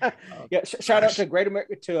 Yeah, shout out to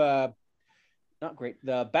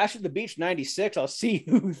the Bash at the Beach '96. I'll see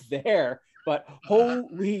you there. But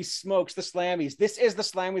holy smokes, the Slammies. This is the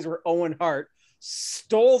Slammies where Owen Hart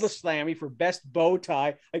stole the Slammy for best bow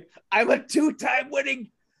tie. Like, I'm a 2-time winning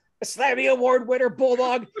Slammy Award winner,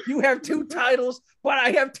 Bulldog. You have 2 titles, but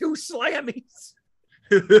I have 2 Slammies.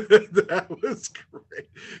 That was great.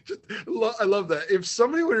 I love that. If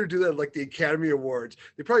somebody were to do that, like the Academy Awards,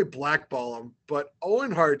 they probably blackball him. But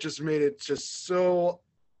Owen Hart just made it just so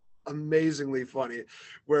amazingly funny,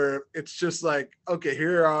 where it's just like, okay,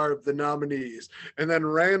 here are the nominees, and then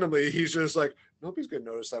randomly he's just like, nobody's gonna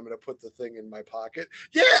notice I'm gonna put the thing in my pocket.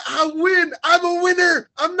 Yeah, I win. I'm a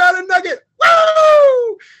winner. I'm not a nugget.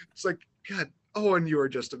 Woo! It's like, God, Owen, you are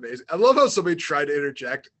just amazing. I love how somebody tried to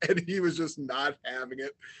interject and he was just not having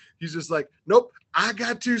it. He's just like, nope, I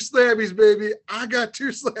got 2 Slammies, baby. I got 2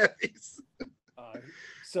 Slammies.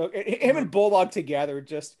 So him and Bulldog together,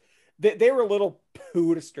 just they were little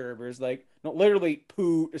poo disturbers, like, not literally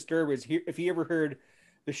poo disturbers. If you ever heard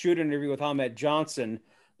the shoot interview with Ahmed Johnson,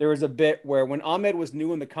 there was a bit where when Ahmed was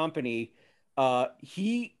new in the company,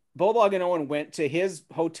 Bulldog and Owen went to his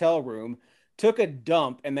hotel room, took a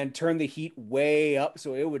dump, and then turned the heat way up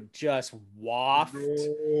so it would just waft.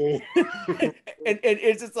 No. and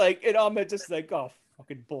it's just like, and Ahmed just like, oh,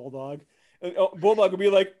 fucking Bulldog. And Bulldog would be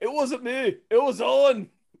like, it wasn't me, it was Owen.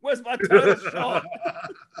 Where's my title shot?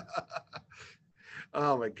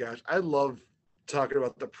 Oh my gosh, I love talking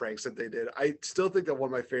about the pranks that they did. I still think that one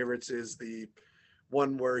of my favorites is the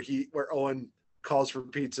one where Owen calls for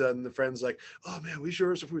pizza, and the friend's like, "Oh man, we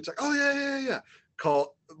sure some food." It's like, "Oh yeah."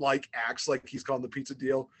 Acts like he's calling the pizza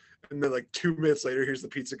deal, and then like 2 minutes later, here's the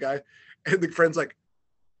pizza guy, and the friend's like,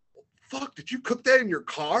 "Fuck, did you cook that in your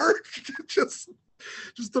car?" just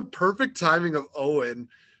the perfect timing of Owen,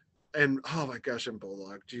 and oh my gosh, and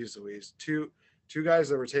Bulldog, jeez Louise, two guys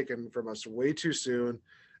that were taken from us way too soon,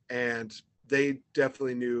 and they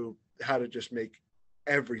definitely knew how to just make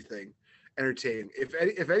everything entertaining.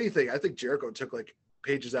 If anything, I think Jericho took like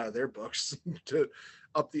pages out of their books to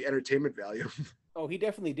up the entertainment value. Oh, he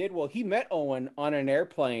definitely did. Well, he met Owen on an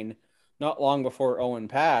airplane not long before Owen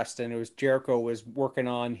passed, and it was Jericho was working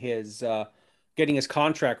on his getting his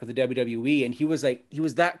contract with the WWE, and he was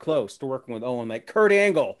that close to working with Owen. Like Kurt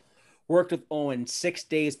Angle worked with Owen 6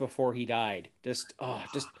 days before he died. Just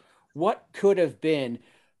what could have been.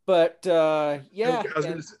 But yeah,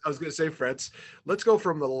 I was gonna say, Fretz, let's go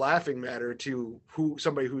from the laughing matter to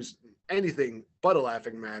somebody who's anything but a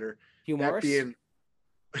laughing matter. Hugh Morris? That being,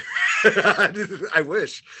 I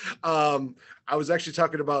wish. I was actually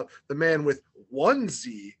talking about the man with one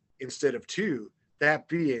Z instead of two. That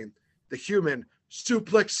being the human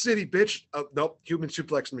suplex city bitch. Human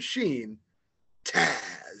suplex machine,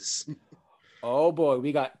 Taz. Oh boy,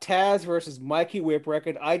 we got Taz versus Mikey Whipwreck,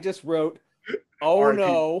 and I just wrote, "Oh RP.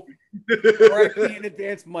 no!" RP in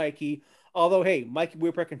advance, Mikey. Although, hey, Mikey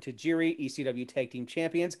Whipwreck and Tajiri, ECW Tag Team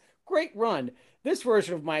Champions, great run. This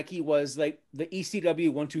version of Mikey was like the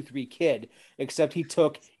ECW 1-2-3 Kid, except he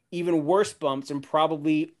took even worse bumps and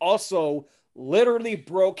probably also literally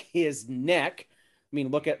broke his neck. I mean,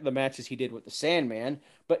 look at the matches he did with the Sandman.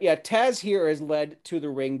 But yeah, Taz here is led to the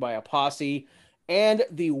ring by a posse and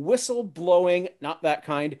the whistle-blowing, not that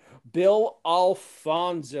kind, Bill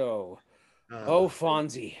Alfonso. Oh,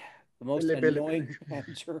 Fonzie, the most annoying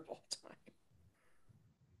manager of all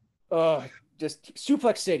time. Just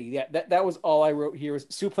Suplex City. Yeah, that was all I wrote here was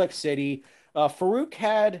Suplex City. Farouk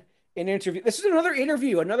had an interview. This is another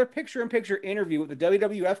interview, another picture-in-picture interview with the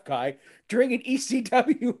WWF guy during an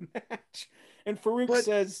ECW match. And Farouk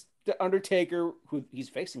says the Undertaker, who he's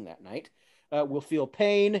facing that night, will feel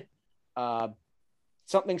pain.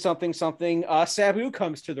 Something. Sabu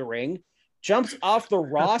comes to the ring, jumps off the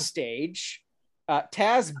Raw stage.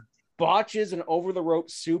 Taz botches an over-the-rope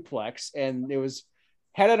suplex, and it was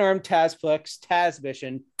head and arm Tazplex, Taz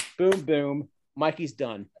mission, boom, boom. Mikey's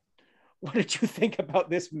done. What did you think about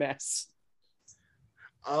this mess?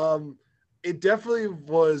 It definitely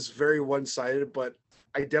was very one-sided, but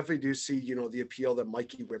I definitely do see, the appeal that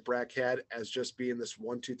Mikey Whipwreck had as just being this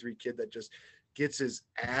 1-2-3 kid that just gets his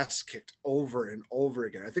ass kicked over and over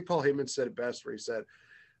again. I think Paul Heyman said it best where he said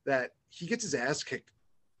that he gets his ass kicked,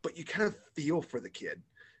 but you kind of feel for the kid.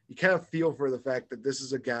 You kind of feel for the fact that this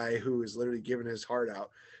is a guy who is literally giving his heart out,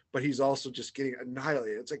 but he's also just getting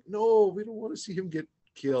annihilated. It's like, no, we don't want to see him get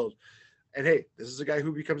killed. And hey, this is a guy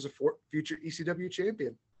who becomes a future ECW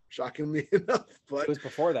champion, shockingly enough. But it was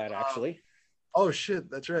before that, actually. Oh shit,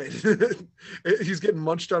 that's right. He's getting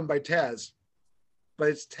munched on by Taz, but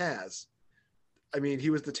it's Taz. I mean, he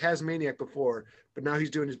was the Tasmaniac before, but now he's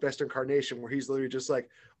doing his best incarnation where he's literally just like,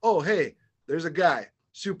 oh, hey, there's a guy,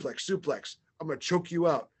 suplex. I'm going to choke you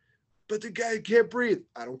out. But the guy can't breathe.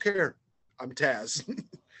 I don't care. I'm Taz.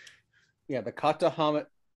 Yeah, the Kata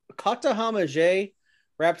Hamage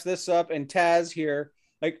wraps this up, and Taz here,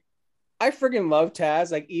 like, I friggin' love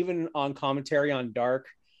Taz, like, even on commentary on Dark,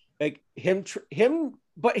 like, him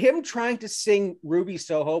trying to sing Ruby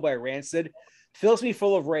Soho by Rancid fills me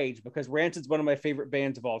full of rage because Rancid's one of my favorite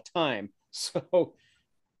bands of all time. So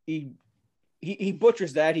he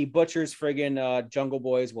butchers that. He butchers friggin' Jungle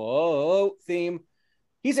Boy's Whoa theme.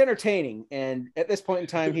 He's entertaining. And at this point in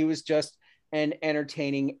time, he was just an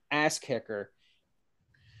entertaining ass kicker.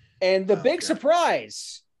 And the big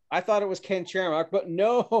surprise, I thought it was Ken Shamrock, but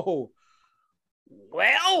no.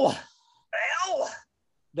 Well,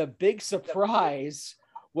 the big surprise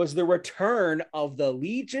was the return of the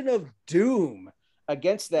Legion of Doom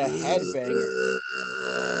against the Headbanger.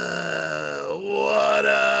 What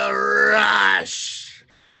a rush!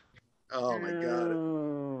 Oh my god!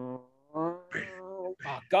 Oh,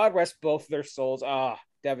 God rest both their souls.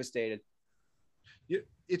 Devastated.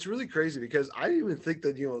 It's really crazy because I didn't even think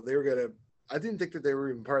that they were gonna. I didn't think that they were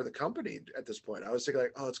even part of the company at this point. I was thinking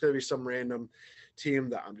like, oh, it's gonna be some random team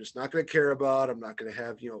that I'm just not gonna care about. I'm not gonna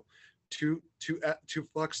have two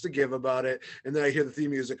fucks to give about it. And then I hear the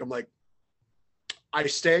theme music. I'm like, I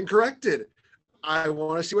stand corrected. I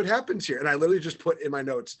want to see what happens here. And I literally just put in my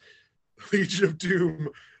notes, Legion of Doom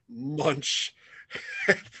munch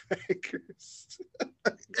Headbangers.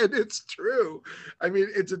 And it's true. I mean,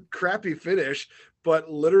 it's a crappy finish,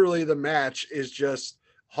 but literally the match is just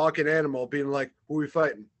Hawk and Animal being like, who are we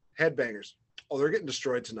fighting? Headbangers. Oh, they're getting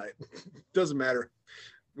destroyed tonight. Doesn't matter.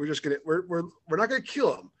 We're not gonna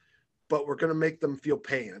kill them, but we're gonna make them feel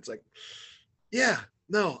pain. It's like, yeah,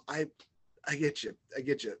 no, I get you.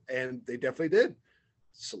 And they definitely did.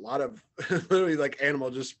 It's a lot of literally like Animal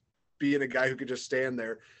just being a guy who could just stand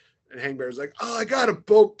there, and Hangbear's like, oh, I got a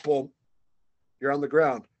boat. Boom. You're on the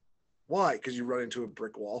ground. Why? Because you run into a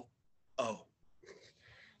brick wall. Oh.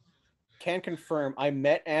 Can confirm. I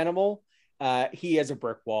met Animal. He has a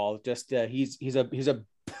brick wall. Just he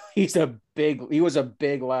was a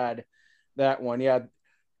big lad. That one, yeah.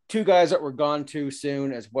 Two guys that were gone too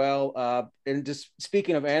soon as well. And just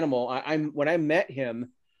speaking of Animal, when I met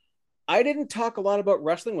him, I didn't talk a lot about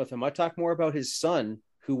wrestling with him. I talked more about his son,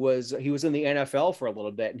 he was in the NFL for a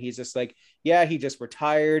little bit, and he's just like, yeah, he just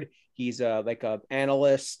retired. He's like a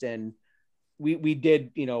analyst, and we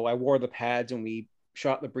did, I wore the pads and we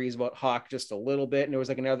shot the breeze about Hawk just a little bit, and it was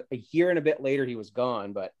like a year and a bit later he was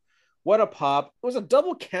gone. But what a pop. It was a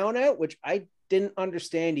double count out, which I didn't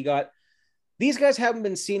understand. These guys haven't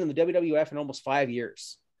been seen in the WWF in almost 5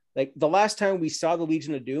 years. Like the last time we saw the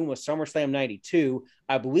Legion of Doom was SummerSlam 92.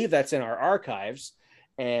 I believe that's in our archives.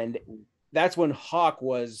 And that's when Hawk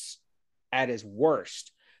was at his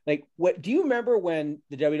worst. Like, what do you remember when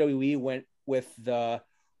the WWE went with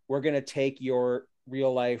we're going to take your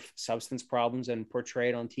real life substance problems and portray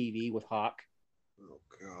it on TV with Hawk? Oh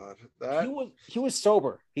God. He was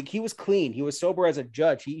sober. He was clean. He was sober as a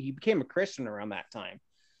judge. He became a Christian around that time.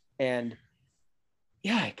 And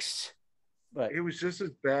yikes. But it was just as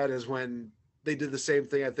bad as when they did the same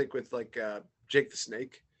thing, I think, with like Jake the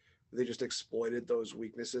Snake. They just exploited those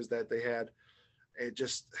weaknesses that they had. It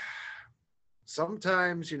just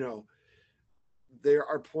sometimes, there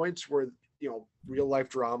are points where, real life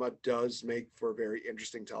drama does make for very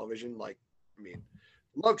interesting television. Like,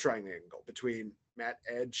 love triangle between Matt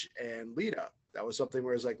Edge and Lita. That was something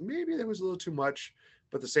where it's like, maybe there was a little too much,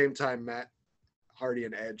 but at the same time, Matt Hardy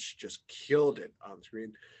and Edge just killed it on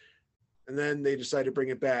screen. And then they decided to bring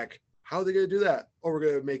it back. How are they going to do that? Oh, we're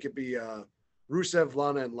going to make it be Rusev,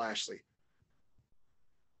 Lana, and Lashley.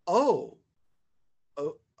 Oh,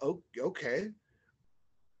 okay.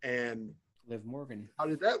 And Liv Morgan. How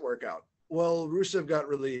did that work out? Well, Rusev got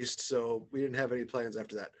released, so we didn't have any plans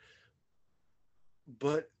after that.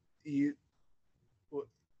 But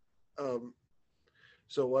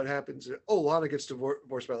so what happens? Oh, Lana gets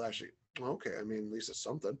divorced by Lashley. Okay, at least it's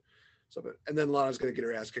something. And then Lana's going to get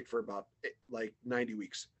her ass kicked for about 90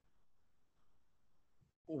 weeks.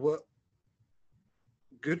 What?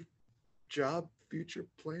 Good job, future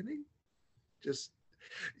planning?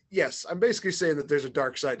 Yes, I'm basically saying that there's a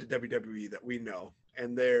dark side to WWE that we know,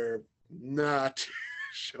 and they're not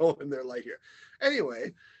showing their light here.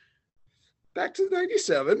 Anyway, back to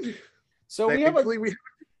 97. So we haven't reached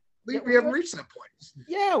that point.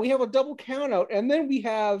 Yeah, we have a double count out, and then we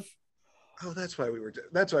have. Oh, that's why we were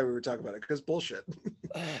talking about it, because bullshit.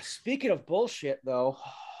 Speaking of bullshit, though,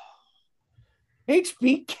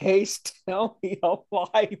 HBK's Tell Me a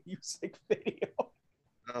Lie music video.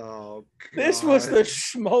 Oh, God. This was the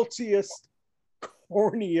schmaltziest,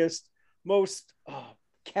 corniest, most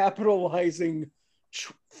capitalizing,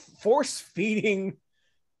 force-feeding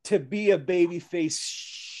to be a babyface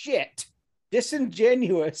shit,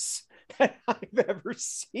 disingenuous that I've ever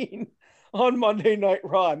seen on Monday Night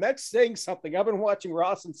Raw. And that's saying something. I've been watching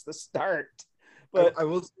Raw since the start. But I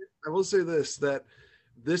will say this, that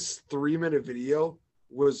this 3-minute video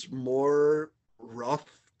was more rough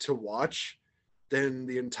to watch than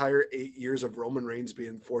the entire 8 years of Roman Reigns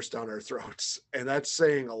being forced down our throats. And that's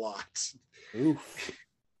saying a lot. Oof.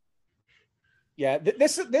 Yeah,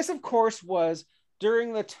 this of course was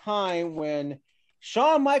during the time when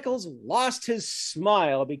Shawn Michaels lost his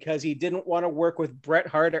smile because he didn't want to work with Bret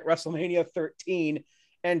Hart at WrestleMania 13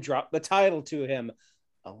 and dropped the title to him,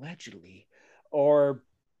 allegedly. Or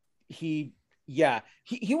he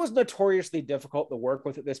was notoriously difficult to work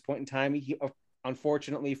with at this point in time. He,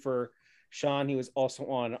 unfortunately for Shawn, he was also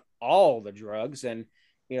on all the drugs, and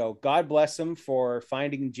God bless him for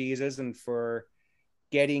finding Jesus and for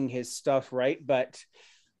getting his stuff right. But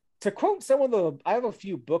to quote I have a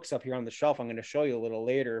few books up here on the shelf I'm going to show you a little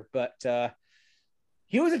later, but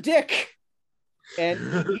he was a dick,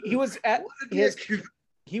 and he was at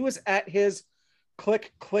his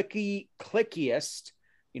clickiest.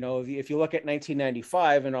 If you look at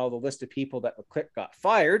 1995 and all the list of people that the Click got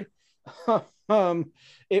fired,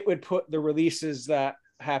 it would put the releases that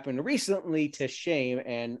happened recently to shame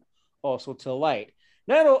and also to light.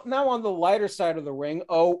 Now on the lighter side of the ring,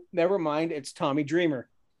 oh, never mind, it's Tommy Dreamer.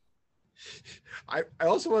 I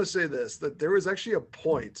also want to say this, that there was actually a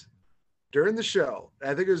point during the show,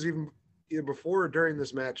 I think it was even either before or during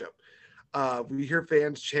this matchup, we hear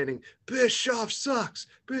fans chanting, Bischoff sucks,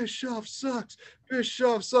 Bischoff sucks,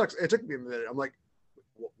 Bischoff sucks. It took me a minute. I'm like,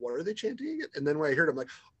 what are they chanting? And then when I heard it, I'm like,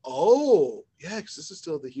 oh, yeah, because this is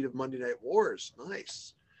still the heat of Monday Night Wars.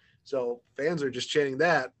 Nice. So fans are just chanting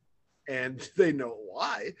that, and they know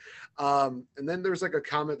why. And then there's like a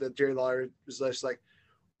comment that Jerry Lawler was just like,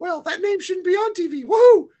 well, that name shouldn't be on TV.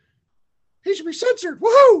 Woohoo! He should be censored.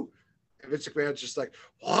 Woohoo! And Vince McMahon's just like,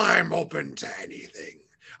 well, I'm open to anything.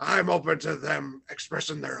 I'm open to them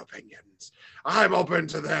expressing their opinions. I'm open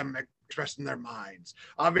to them expressing their minds.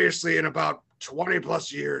 Obviously, in about 20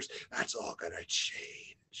 plus years, that's all going to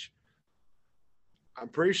change. I'm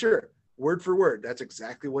pretty sure, word for word, that's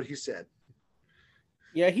exactly what he said.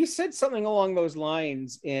 Yeah, he said something along those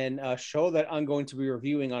lines in a show that I'm going to be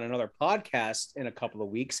reviewing on another podcast in a couple of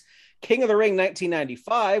weeks, King of the Ring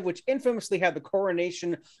 1995, which infamously had the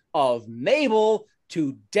coronation of Mabel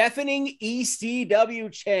to deafening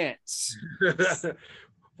ECW chants.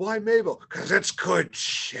 Why Mabel? Because it's good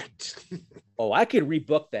shit. Oh, I could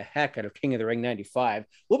rebook the heck out of King of the Ring 95.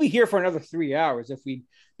 We'll be here for another 3 hours if we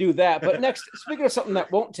do that. But next, speaking of something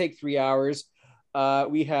that won't take 3 hours,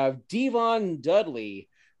 we have Devon Dudley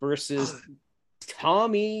versus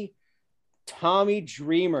Tommy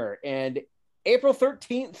Dreamer. And April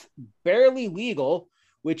 13th, Barely Legal,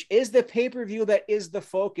 which is the pay-per-view that is the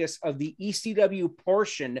focus of the ECW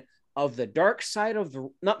portion of the dark side of the,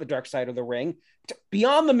 not the dark side of the ring,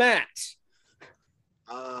 Beyond the Mat.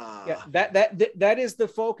 Yeah, that is the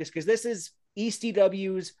focus, because this is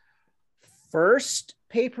ECW's first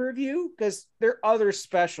pay-per-view, because their other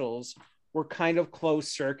specials were kind of closed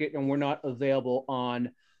circuit and were not available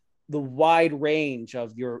on the wide range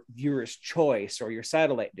of your viewers' choice or your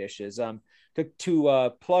satellite dishes.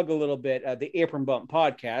 To plug a little bit, the Apron Bump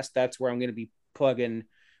podcast, that's where I'm going to be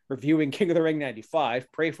reviewing King of the Ring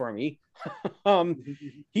 95. Pray for me.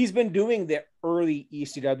 He's been doing the early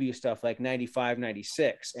ECW stuff like 95,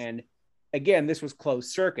 96. And again, this was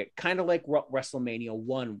closed circuit, kind of like what WrestleMania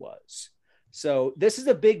 1 was. So this is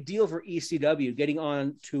a big deal for ECW, getting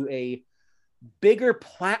on to a bigger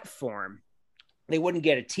platform. They wouldn't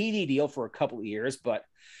get a TV deal for a couple of years, but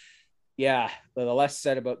yeah, the less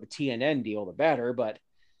said about the TNN deal, the better. But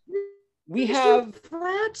we have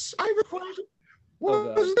Frats. I have a question.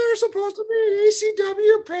 Was there supposed to be an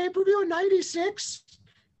ECW pay-per-view in 96?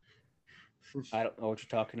 I don't know what you're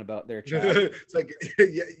talking about there, Chad. It's like,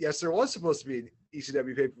 yes, there was supposed to be an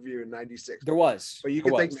ECW pay-per-view in 96. There was. But you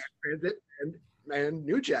could thank Matt Transit and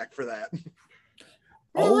New Jack for that.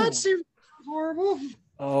 Oh, that seems horrible.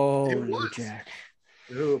 Oh, New Jack.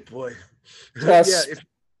 Oh, boy. Yes. Yeah,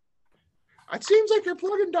 it seems like you're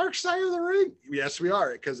plugging Dark Side of the Ring. Yes, we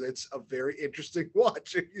are, because it's a very interesting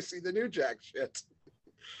watch if you see the New Jack shit.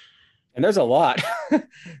 And there's a lot.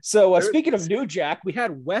 So speaking of New Jack, we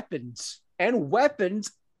had weapons and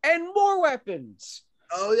weapons and more weapons.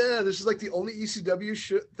 Oh, yeah. This is like the only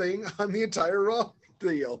ECW thing on the entire Raw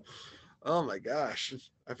deal. Oh, my gosh.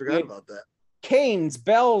 I forgot about that. Canes,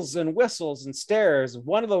 bells, and whistles and stairs.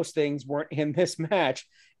 One of those things weren't in this match.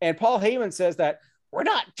 And Paul Heyman says that we're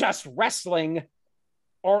not just wrestling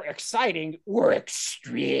or exciting, we're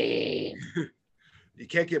extreme. You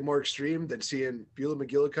can't get more extreme than seeing Beulah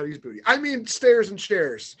McGillicuddy's booty. I mean, stairs and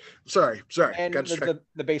chairs. Sorry. And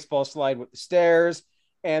the baseball slide with the stairs.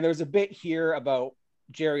 And there's a bit here about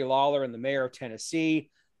Jerry Lawler and the mayor of Tennessee.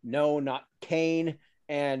 No, not Kane.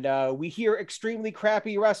 And we hear extremely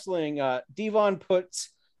crappy wrestling. Devon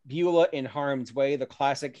puts Beulah in harm's way, the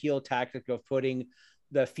classic heel tactic of putting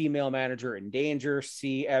the female manager in danger.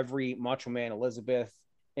 See every Macho Man Elizabeth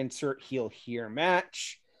insert heel here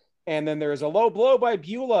match. And then there's a low blow by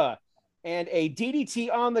Beulah and a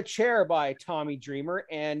DDT on the chair by Tommy Dreamer.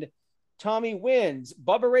 And Tommy wins.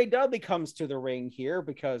 Bubba Ray Dudley comes to the ring here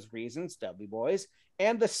because reasons, Dudley boys.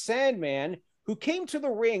 And the Sandman, who came to the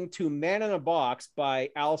ring to Man in a Box by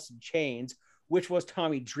Alice in Chains, which was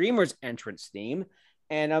Tommy Dreamer's entrance theme.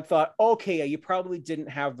 And I thought, okay, you probably didn't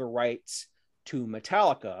have the rights to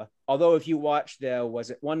Metallica. Although if you watch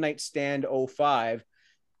was it One Night Stand 05,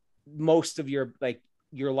 most of your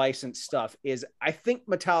licensed stuff is, I think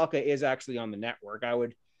Metallica is actually on the network. I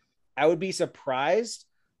would be surprised.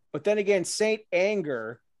 But then again, Saint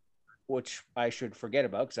Anger, which I should forget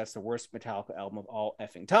about because that's the worst Metallica album of all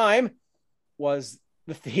effing time, was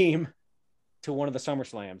the theme to one of the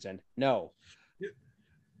SummerSlams. And no.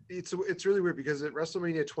 It's really weird because at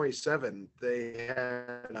WrestleMania 27, they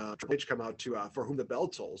had Triple H come out to For Whom the Bell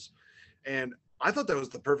Tolls. And I thought that was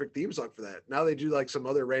the perfect theme song for that. Now they do like some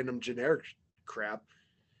other random generic crap.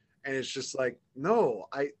 And it's just like, no,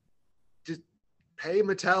 pay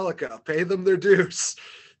Metallica, pay them their dues.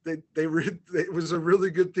 It was a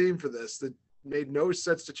really good theme for this that made no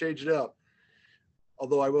sense to change it up.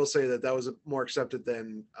 Although I will say that was more accepted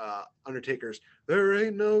than Undertaker's "There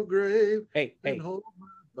Ain't No Grave." Hey,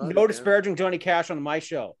 no disparaging Johnny Cash on my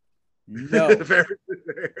show. No, fair,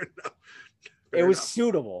 it was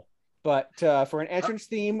suitable, but for an entrance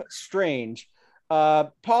theme, strange.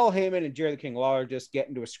 Paul Heyman and Jerry the King Lawler just get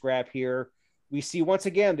into a scrap here. We see once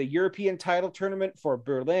again the European title tournament for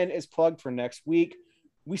Berlin is plugged for next week.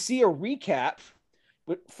 We see a recap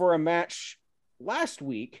for a match last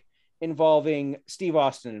week involving Steve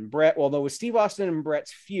Austin and Brett. Well, though, it was Steve Austin and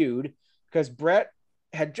Brett's feud because Brett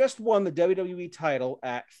had just won the WWE title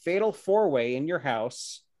at Fatal 4-Way in your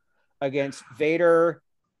house against Vader,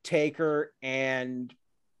 Taker, and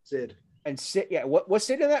Sid. And Sid, yeah, was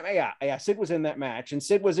Sid in that? Yeah, Sid was in that match, and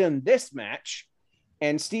Sid was in this match.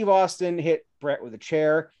 And Steve Austin hit Brett with a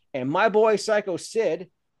chair, and my boy Psycho Sid,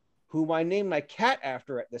 whom I named my cat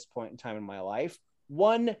after at this point in time in my life,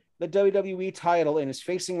 won the WWE title and is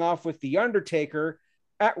facing off with The Undertaker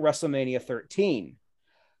at WrestleMania 13.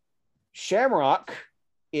 Shamrock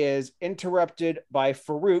is interrupted by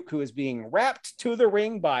Farouk, who is being wrapped to the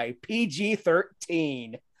ring by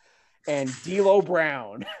PG-13 and D'Lo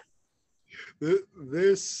Brown.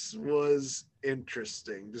 This was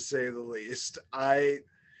interesting, to say the least. I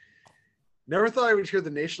never thought I would hear the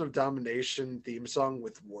Nation of Domination theme song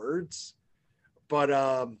with words, but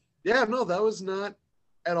yeah, no, that was not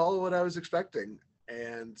at all what I was expecting.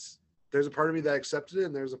 And there's a part of me that accepted it,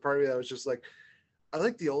 and there's a part of me that was just like, I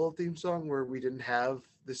like the old theme song where we didn't have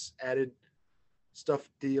this added stuff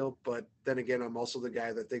deal. But then again, I'm also the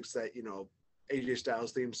guy that thinks that, AJ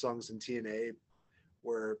Styles theme songs in TNA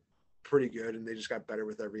were pretty good, and they just got better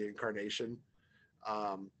with every incarnation.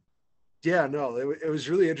 Yeah, no, it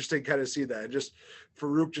was really interesting to kind of see that. And just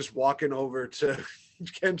Farouk just walking over to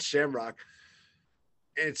Ken Shamrock,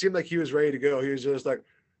 and it seemed like he was ready to go. He was just like,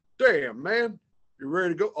 damn, man, you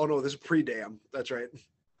ready to go? Oh, no, this is pre-damn. That's right.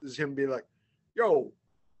 This is him being like, yo,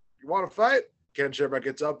 you want to fight? Ken Shamrock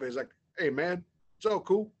gets up and he's like, hey, man, it's all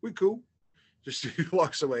cool. We cool. Just he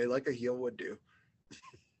walks away like a heel would do.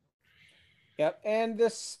 Yep, and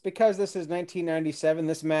because this is 1997,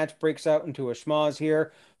 this match breaks out into a schmoz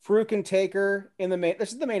here. Farouk and Taker in the main.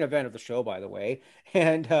 This is the main event of the show, by the way.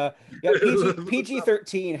 And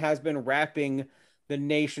PG-13 has been wrapping the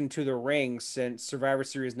Nation to the ring since Survivor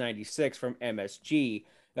Series 96 from MSG.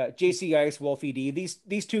 JC Ice, Wolfie D.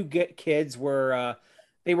 These two kids were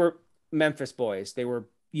they were Memphis boys. They were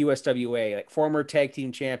USWA, like former tag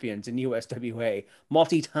team champions in USWA,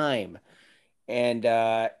 multi-time. And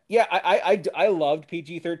I loved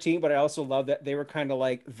PG-13, but I also loved that they were kind of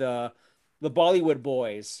like the Bollywood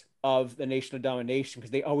boys of the Nation of Domination,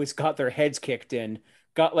 because they always got their heads kicked in,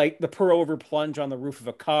 got like the pour-over plunge on the roof of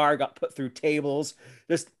a car, got put through tables.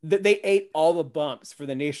 They ate all the bumps for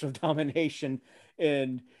the Nation of Domination.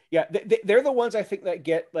 And yeah, they're the ones I think that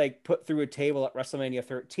get like put through a table at WrestleMania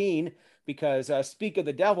 13, because speak of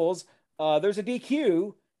the Devils, there's a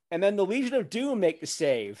DQ, and then the Legion of Doom make the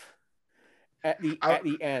save at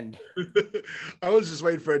the end. I was just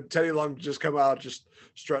waiting for Teddy Long to just come out, just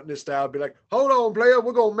strutting his style, be like, hold on, player,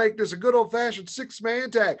 we're gonna make this a good old-fashioned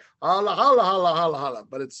 6-man tag. Holla, holla, holla, holla, holla.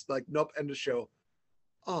 But it's like, nope, end of show.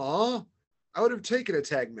 Aw, I would have taken a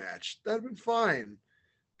tag match. That'd been fine.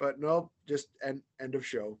 But nope, just end of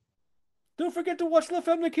show. Don't forget to watch La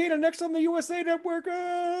Femme Nikita next on the USA Network.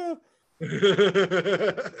 Yeah,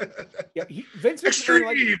 Vince McMahon,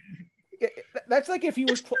 like, that's like if he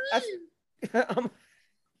was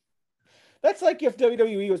that's like if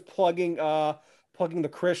WWE was plugging the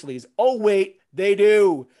Chrisleys. Oh wait, they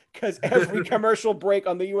do, because every commercial break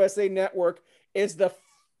on the USA Network is the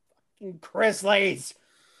fucking Chrisleys.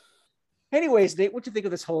 Anyways, Nate, what do you think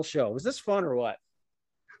of this whole show? Was this fun or what?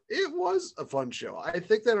 It was a fun show. I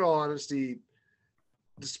think that in all honesty,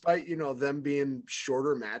 despite, them being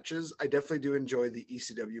shorter matches, I definitely do enjoy the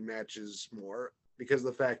ECW matches more, because of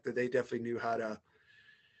the fact that they definitely knew how to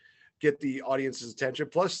get the audience's attention.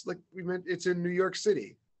 Plus, like we meant, it's in New York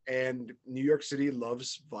City, and New York City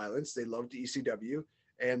loves violence. They loved ECW,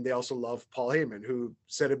 and they also love Paul Heyman, who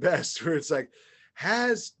said it best, where it's like,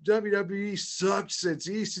 has WWE sucked since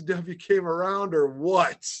ECW came around or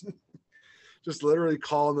what? Just literally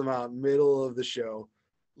calling them out middle of the show.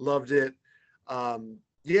 Loved it.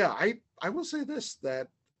 Yeah, I will say this, that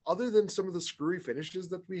other than some of the screwy finishes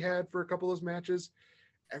that we had for a couple of those matches,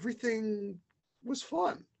 everything was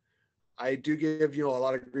fun. I do give, a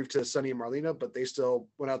lot of grief to Sonny and Marlena, but they still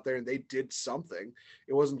went out there and they did something.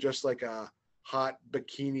 It wasn't just like a hot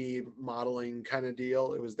bikini modeling kind of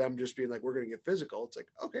deal. It was them just being like, we're going to get physical. It's like,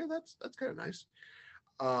 okay, that's kind of nice.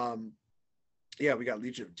 Yeah, we got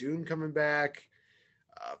Legion of Doom coming back.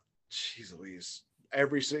 Jeez Louise.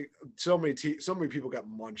 So many people got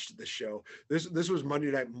munched this show. This was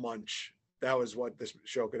Monday Night Munch. That was what this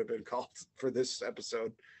show could have been called for this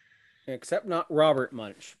episode. Except not Robert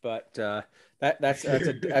Munch, but that's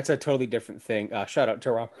a totally different thing. Shout out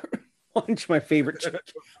to Robert Munch, my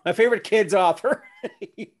favorite kids author.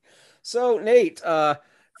 So Nate, for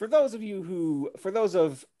those of you who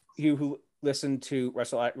listen to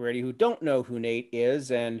Wrestle Addict Radio who don't know who Nate is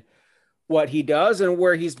and what he does and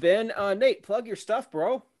where he's been, Nate, plug your stuff,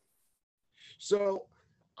 bro. So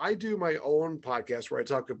I do my own podcast where I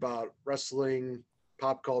talk about wrestling,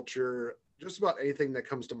 pop culture, just about anything that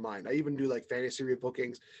comes to mind. I even do like fantasy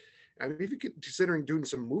rebookings. I'm even considering doing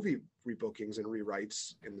some movie rebookings and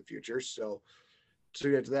rewrites in the future. So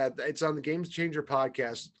to get to that, it's on the Game Changer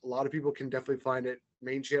podcast. A lot of people can definitely find it.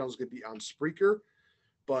 Main channel is going to be on Spreaker,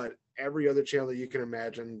 but every other channel that you can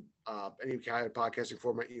imagine, any kind of podcasting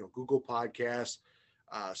format, Google Podcasts,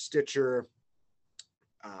 Stitcher,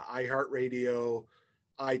 iHeartRadio,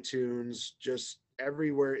 iTunes, just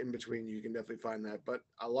everywhere in between, you can definitely find that. But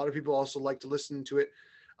a lot of people also like to listen to it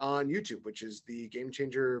on YouTube, which is the Game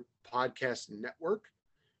Changer Podcast Network,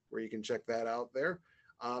 where you can check that out there.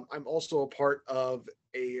 I'm also a part of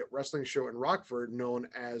a wrestling show in Rockford known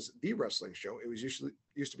as The Wrestling Show. It was used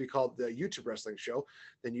to be called the YouTube Wrestling Show.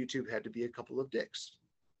 Then YouTube had to be a couple of dicks.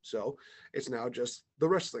 So it's now just The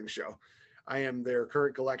Wrestling Show. I am their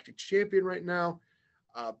current galactic champion right now.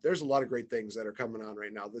 There's a lot of great things that are coming on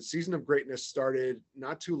right now. The Season of Greatness started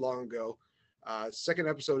not too long ago. Second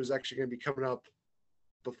episode is actually going to be coming up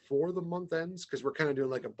before the month ends, because we're kind of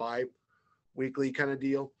doing like a bi-weekly kind of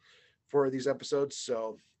deal for these episodes.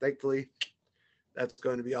 So thankfully that's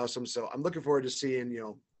going to be awesome. So I'm looking forward to seeing,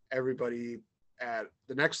 everybody at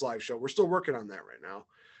the next live show. We're still working on that right now.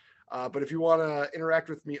 But if you want to interact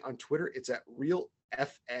with me on Twitter, it's at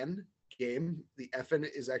RealFN Game. The FN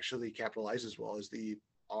is actually capitalized as well as the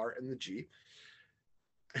R and the G.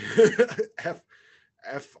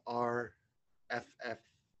 FRFFNG.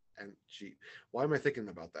 Why am I thinking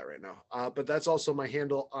about that right now? But that's also my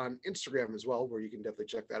handle on Instagram as well, where you can definitely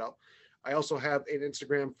check that out. I also have an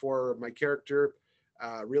Instagram for my character,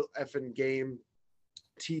 Real Effin' Game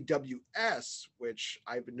TWS, which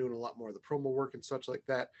I've been doing a lot more of the promo work and such like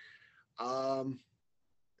that.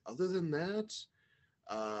 Other than that,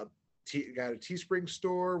 got a Teespring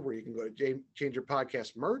store where you can go to Change Your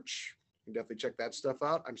Podcast merch. You can definitely check that stuff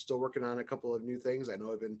out. I'm still working on a couple of new things. I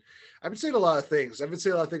know I've been saying a lot of things. I've been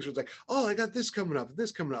saying a lot of things where it's like, oh, I got this coming up,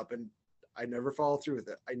 and I never follow through with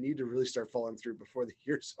it. I need to really start following through before the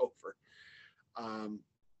year's over.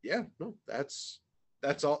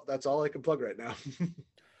 That's all I can plug right now.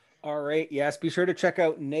 All right. Yes. Be sure to check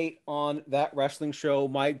out Nate on That Wrestling Show.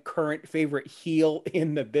 My current favorite heel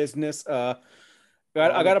in the business. I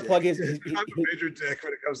got to plug his I'm a major dick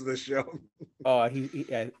when it comes to this show.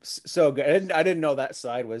 So good. I didn't know that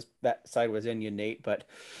side was in you, Nate, but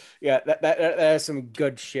yeah, that is some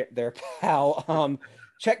good shit there, pal.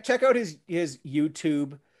 Check out his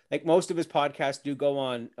YouTube. Like most of his podcasts do go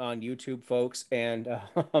on YouTube, folks. And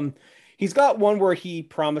he's got one where he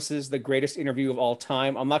promises the greatest interview of all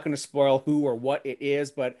time. I'm not going to spoil who or what it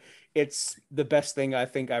is, but it's the best thing I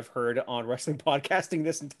think I've heard on wrestling podcasting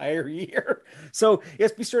this entire year. So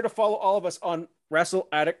yes, be sure to follow all of us on Wrestle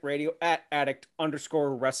Addict Radio at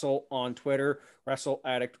 @addict_wrestle on Twitter, Wrestle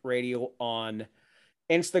Addict Radio on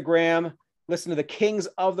Instagram. Listen to the Kings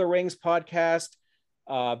of the Rings podcast.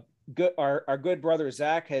 Our good brother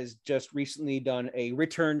Zach has just recently done a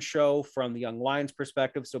return show from the Young Lions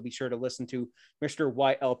perspective, so be sure to listen to Mr.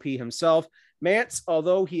 YLP himself. Mance,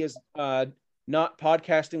 although he is not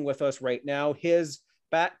podcasting with us right now, his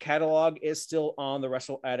back catalog is still on the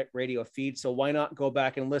Wrestle Addict Radio feed, so why not go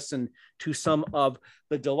back and listen to some of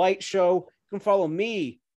the Delight Show. You can follow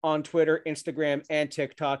me on Twitter, Instagram, and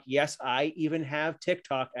TikTok. Yes, I even have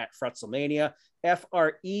TikTok at Fretzelmania,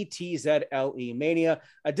 FRETZLE Mania.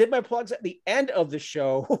 I did my plugs at the end of the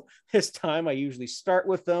show. This time I usually start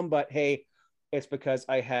with them, but hey, it's because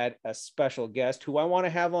I had a special guest who I want to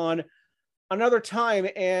have on another time.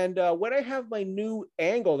 And when I have my new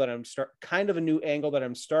angle that I'm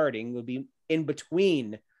starting will be in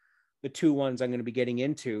between the two ones I'm going to be getting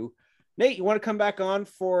into. Nate, you want to come back on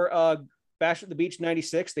for Bash at the Beach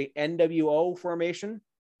 96, the NWO formation?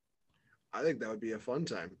 I think that would be a fun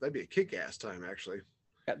time. That'd be a kick-ass time, actually.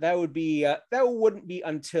 That would be that wouldn't be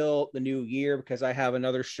until the new year, because I have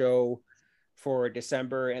another show for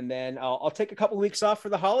December, and then I'll take a couple of weeks off for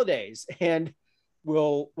the holidays. And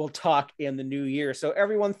we'll talk in the new year. So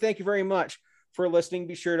everyone, thank you very much for listening.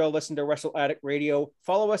 Be sure to listen to Wrestle Addict Radio.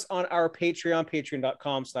 Follow us on our Patreon,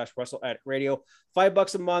 patreon.com/Wrestle Addict Radio.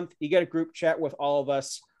 $5 a month. You get a group chat with all of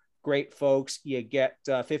us. Great folks. You get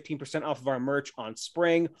 15% off of our merch on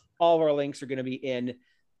spring. All of our links are going to be in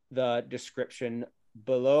the description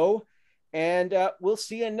below. And we'll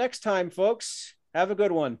see you next time, folks. Have a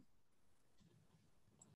good one.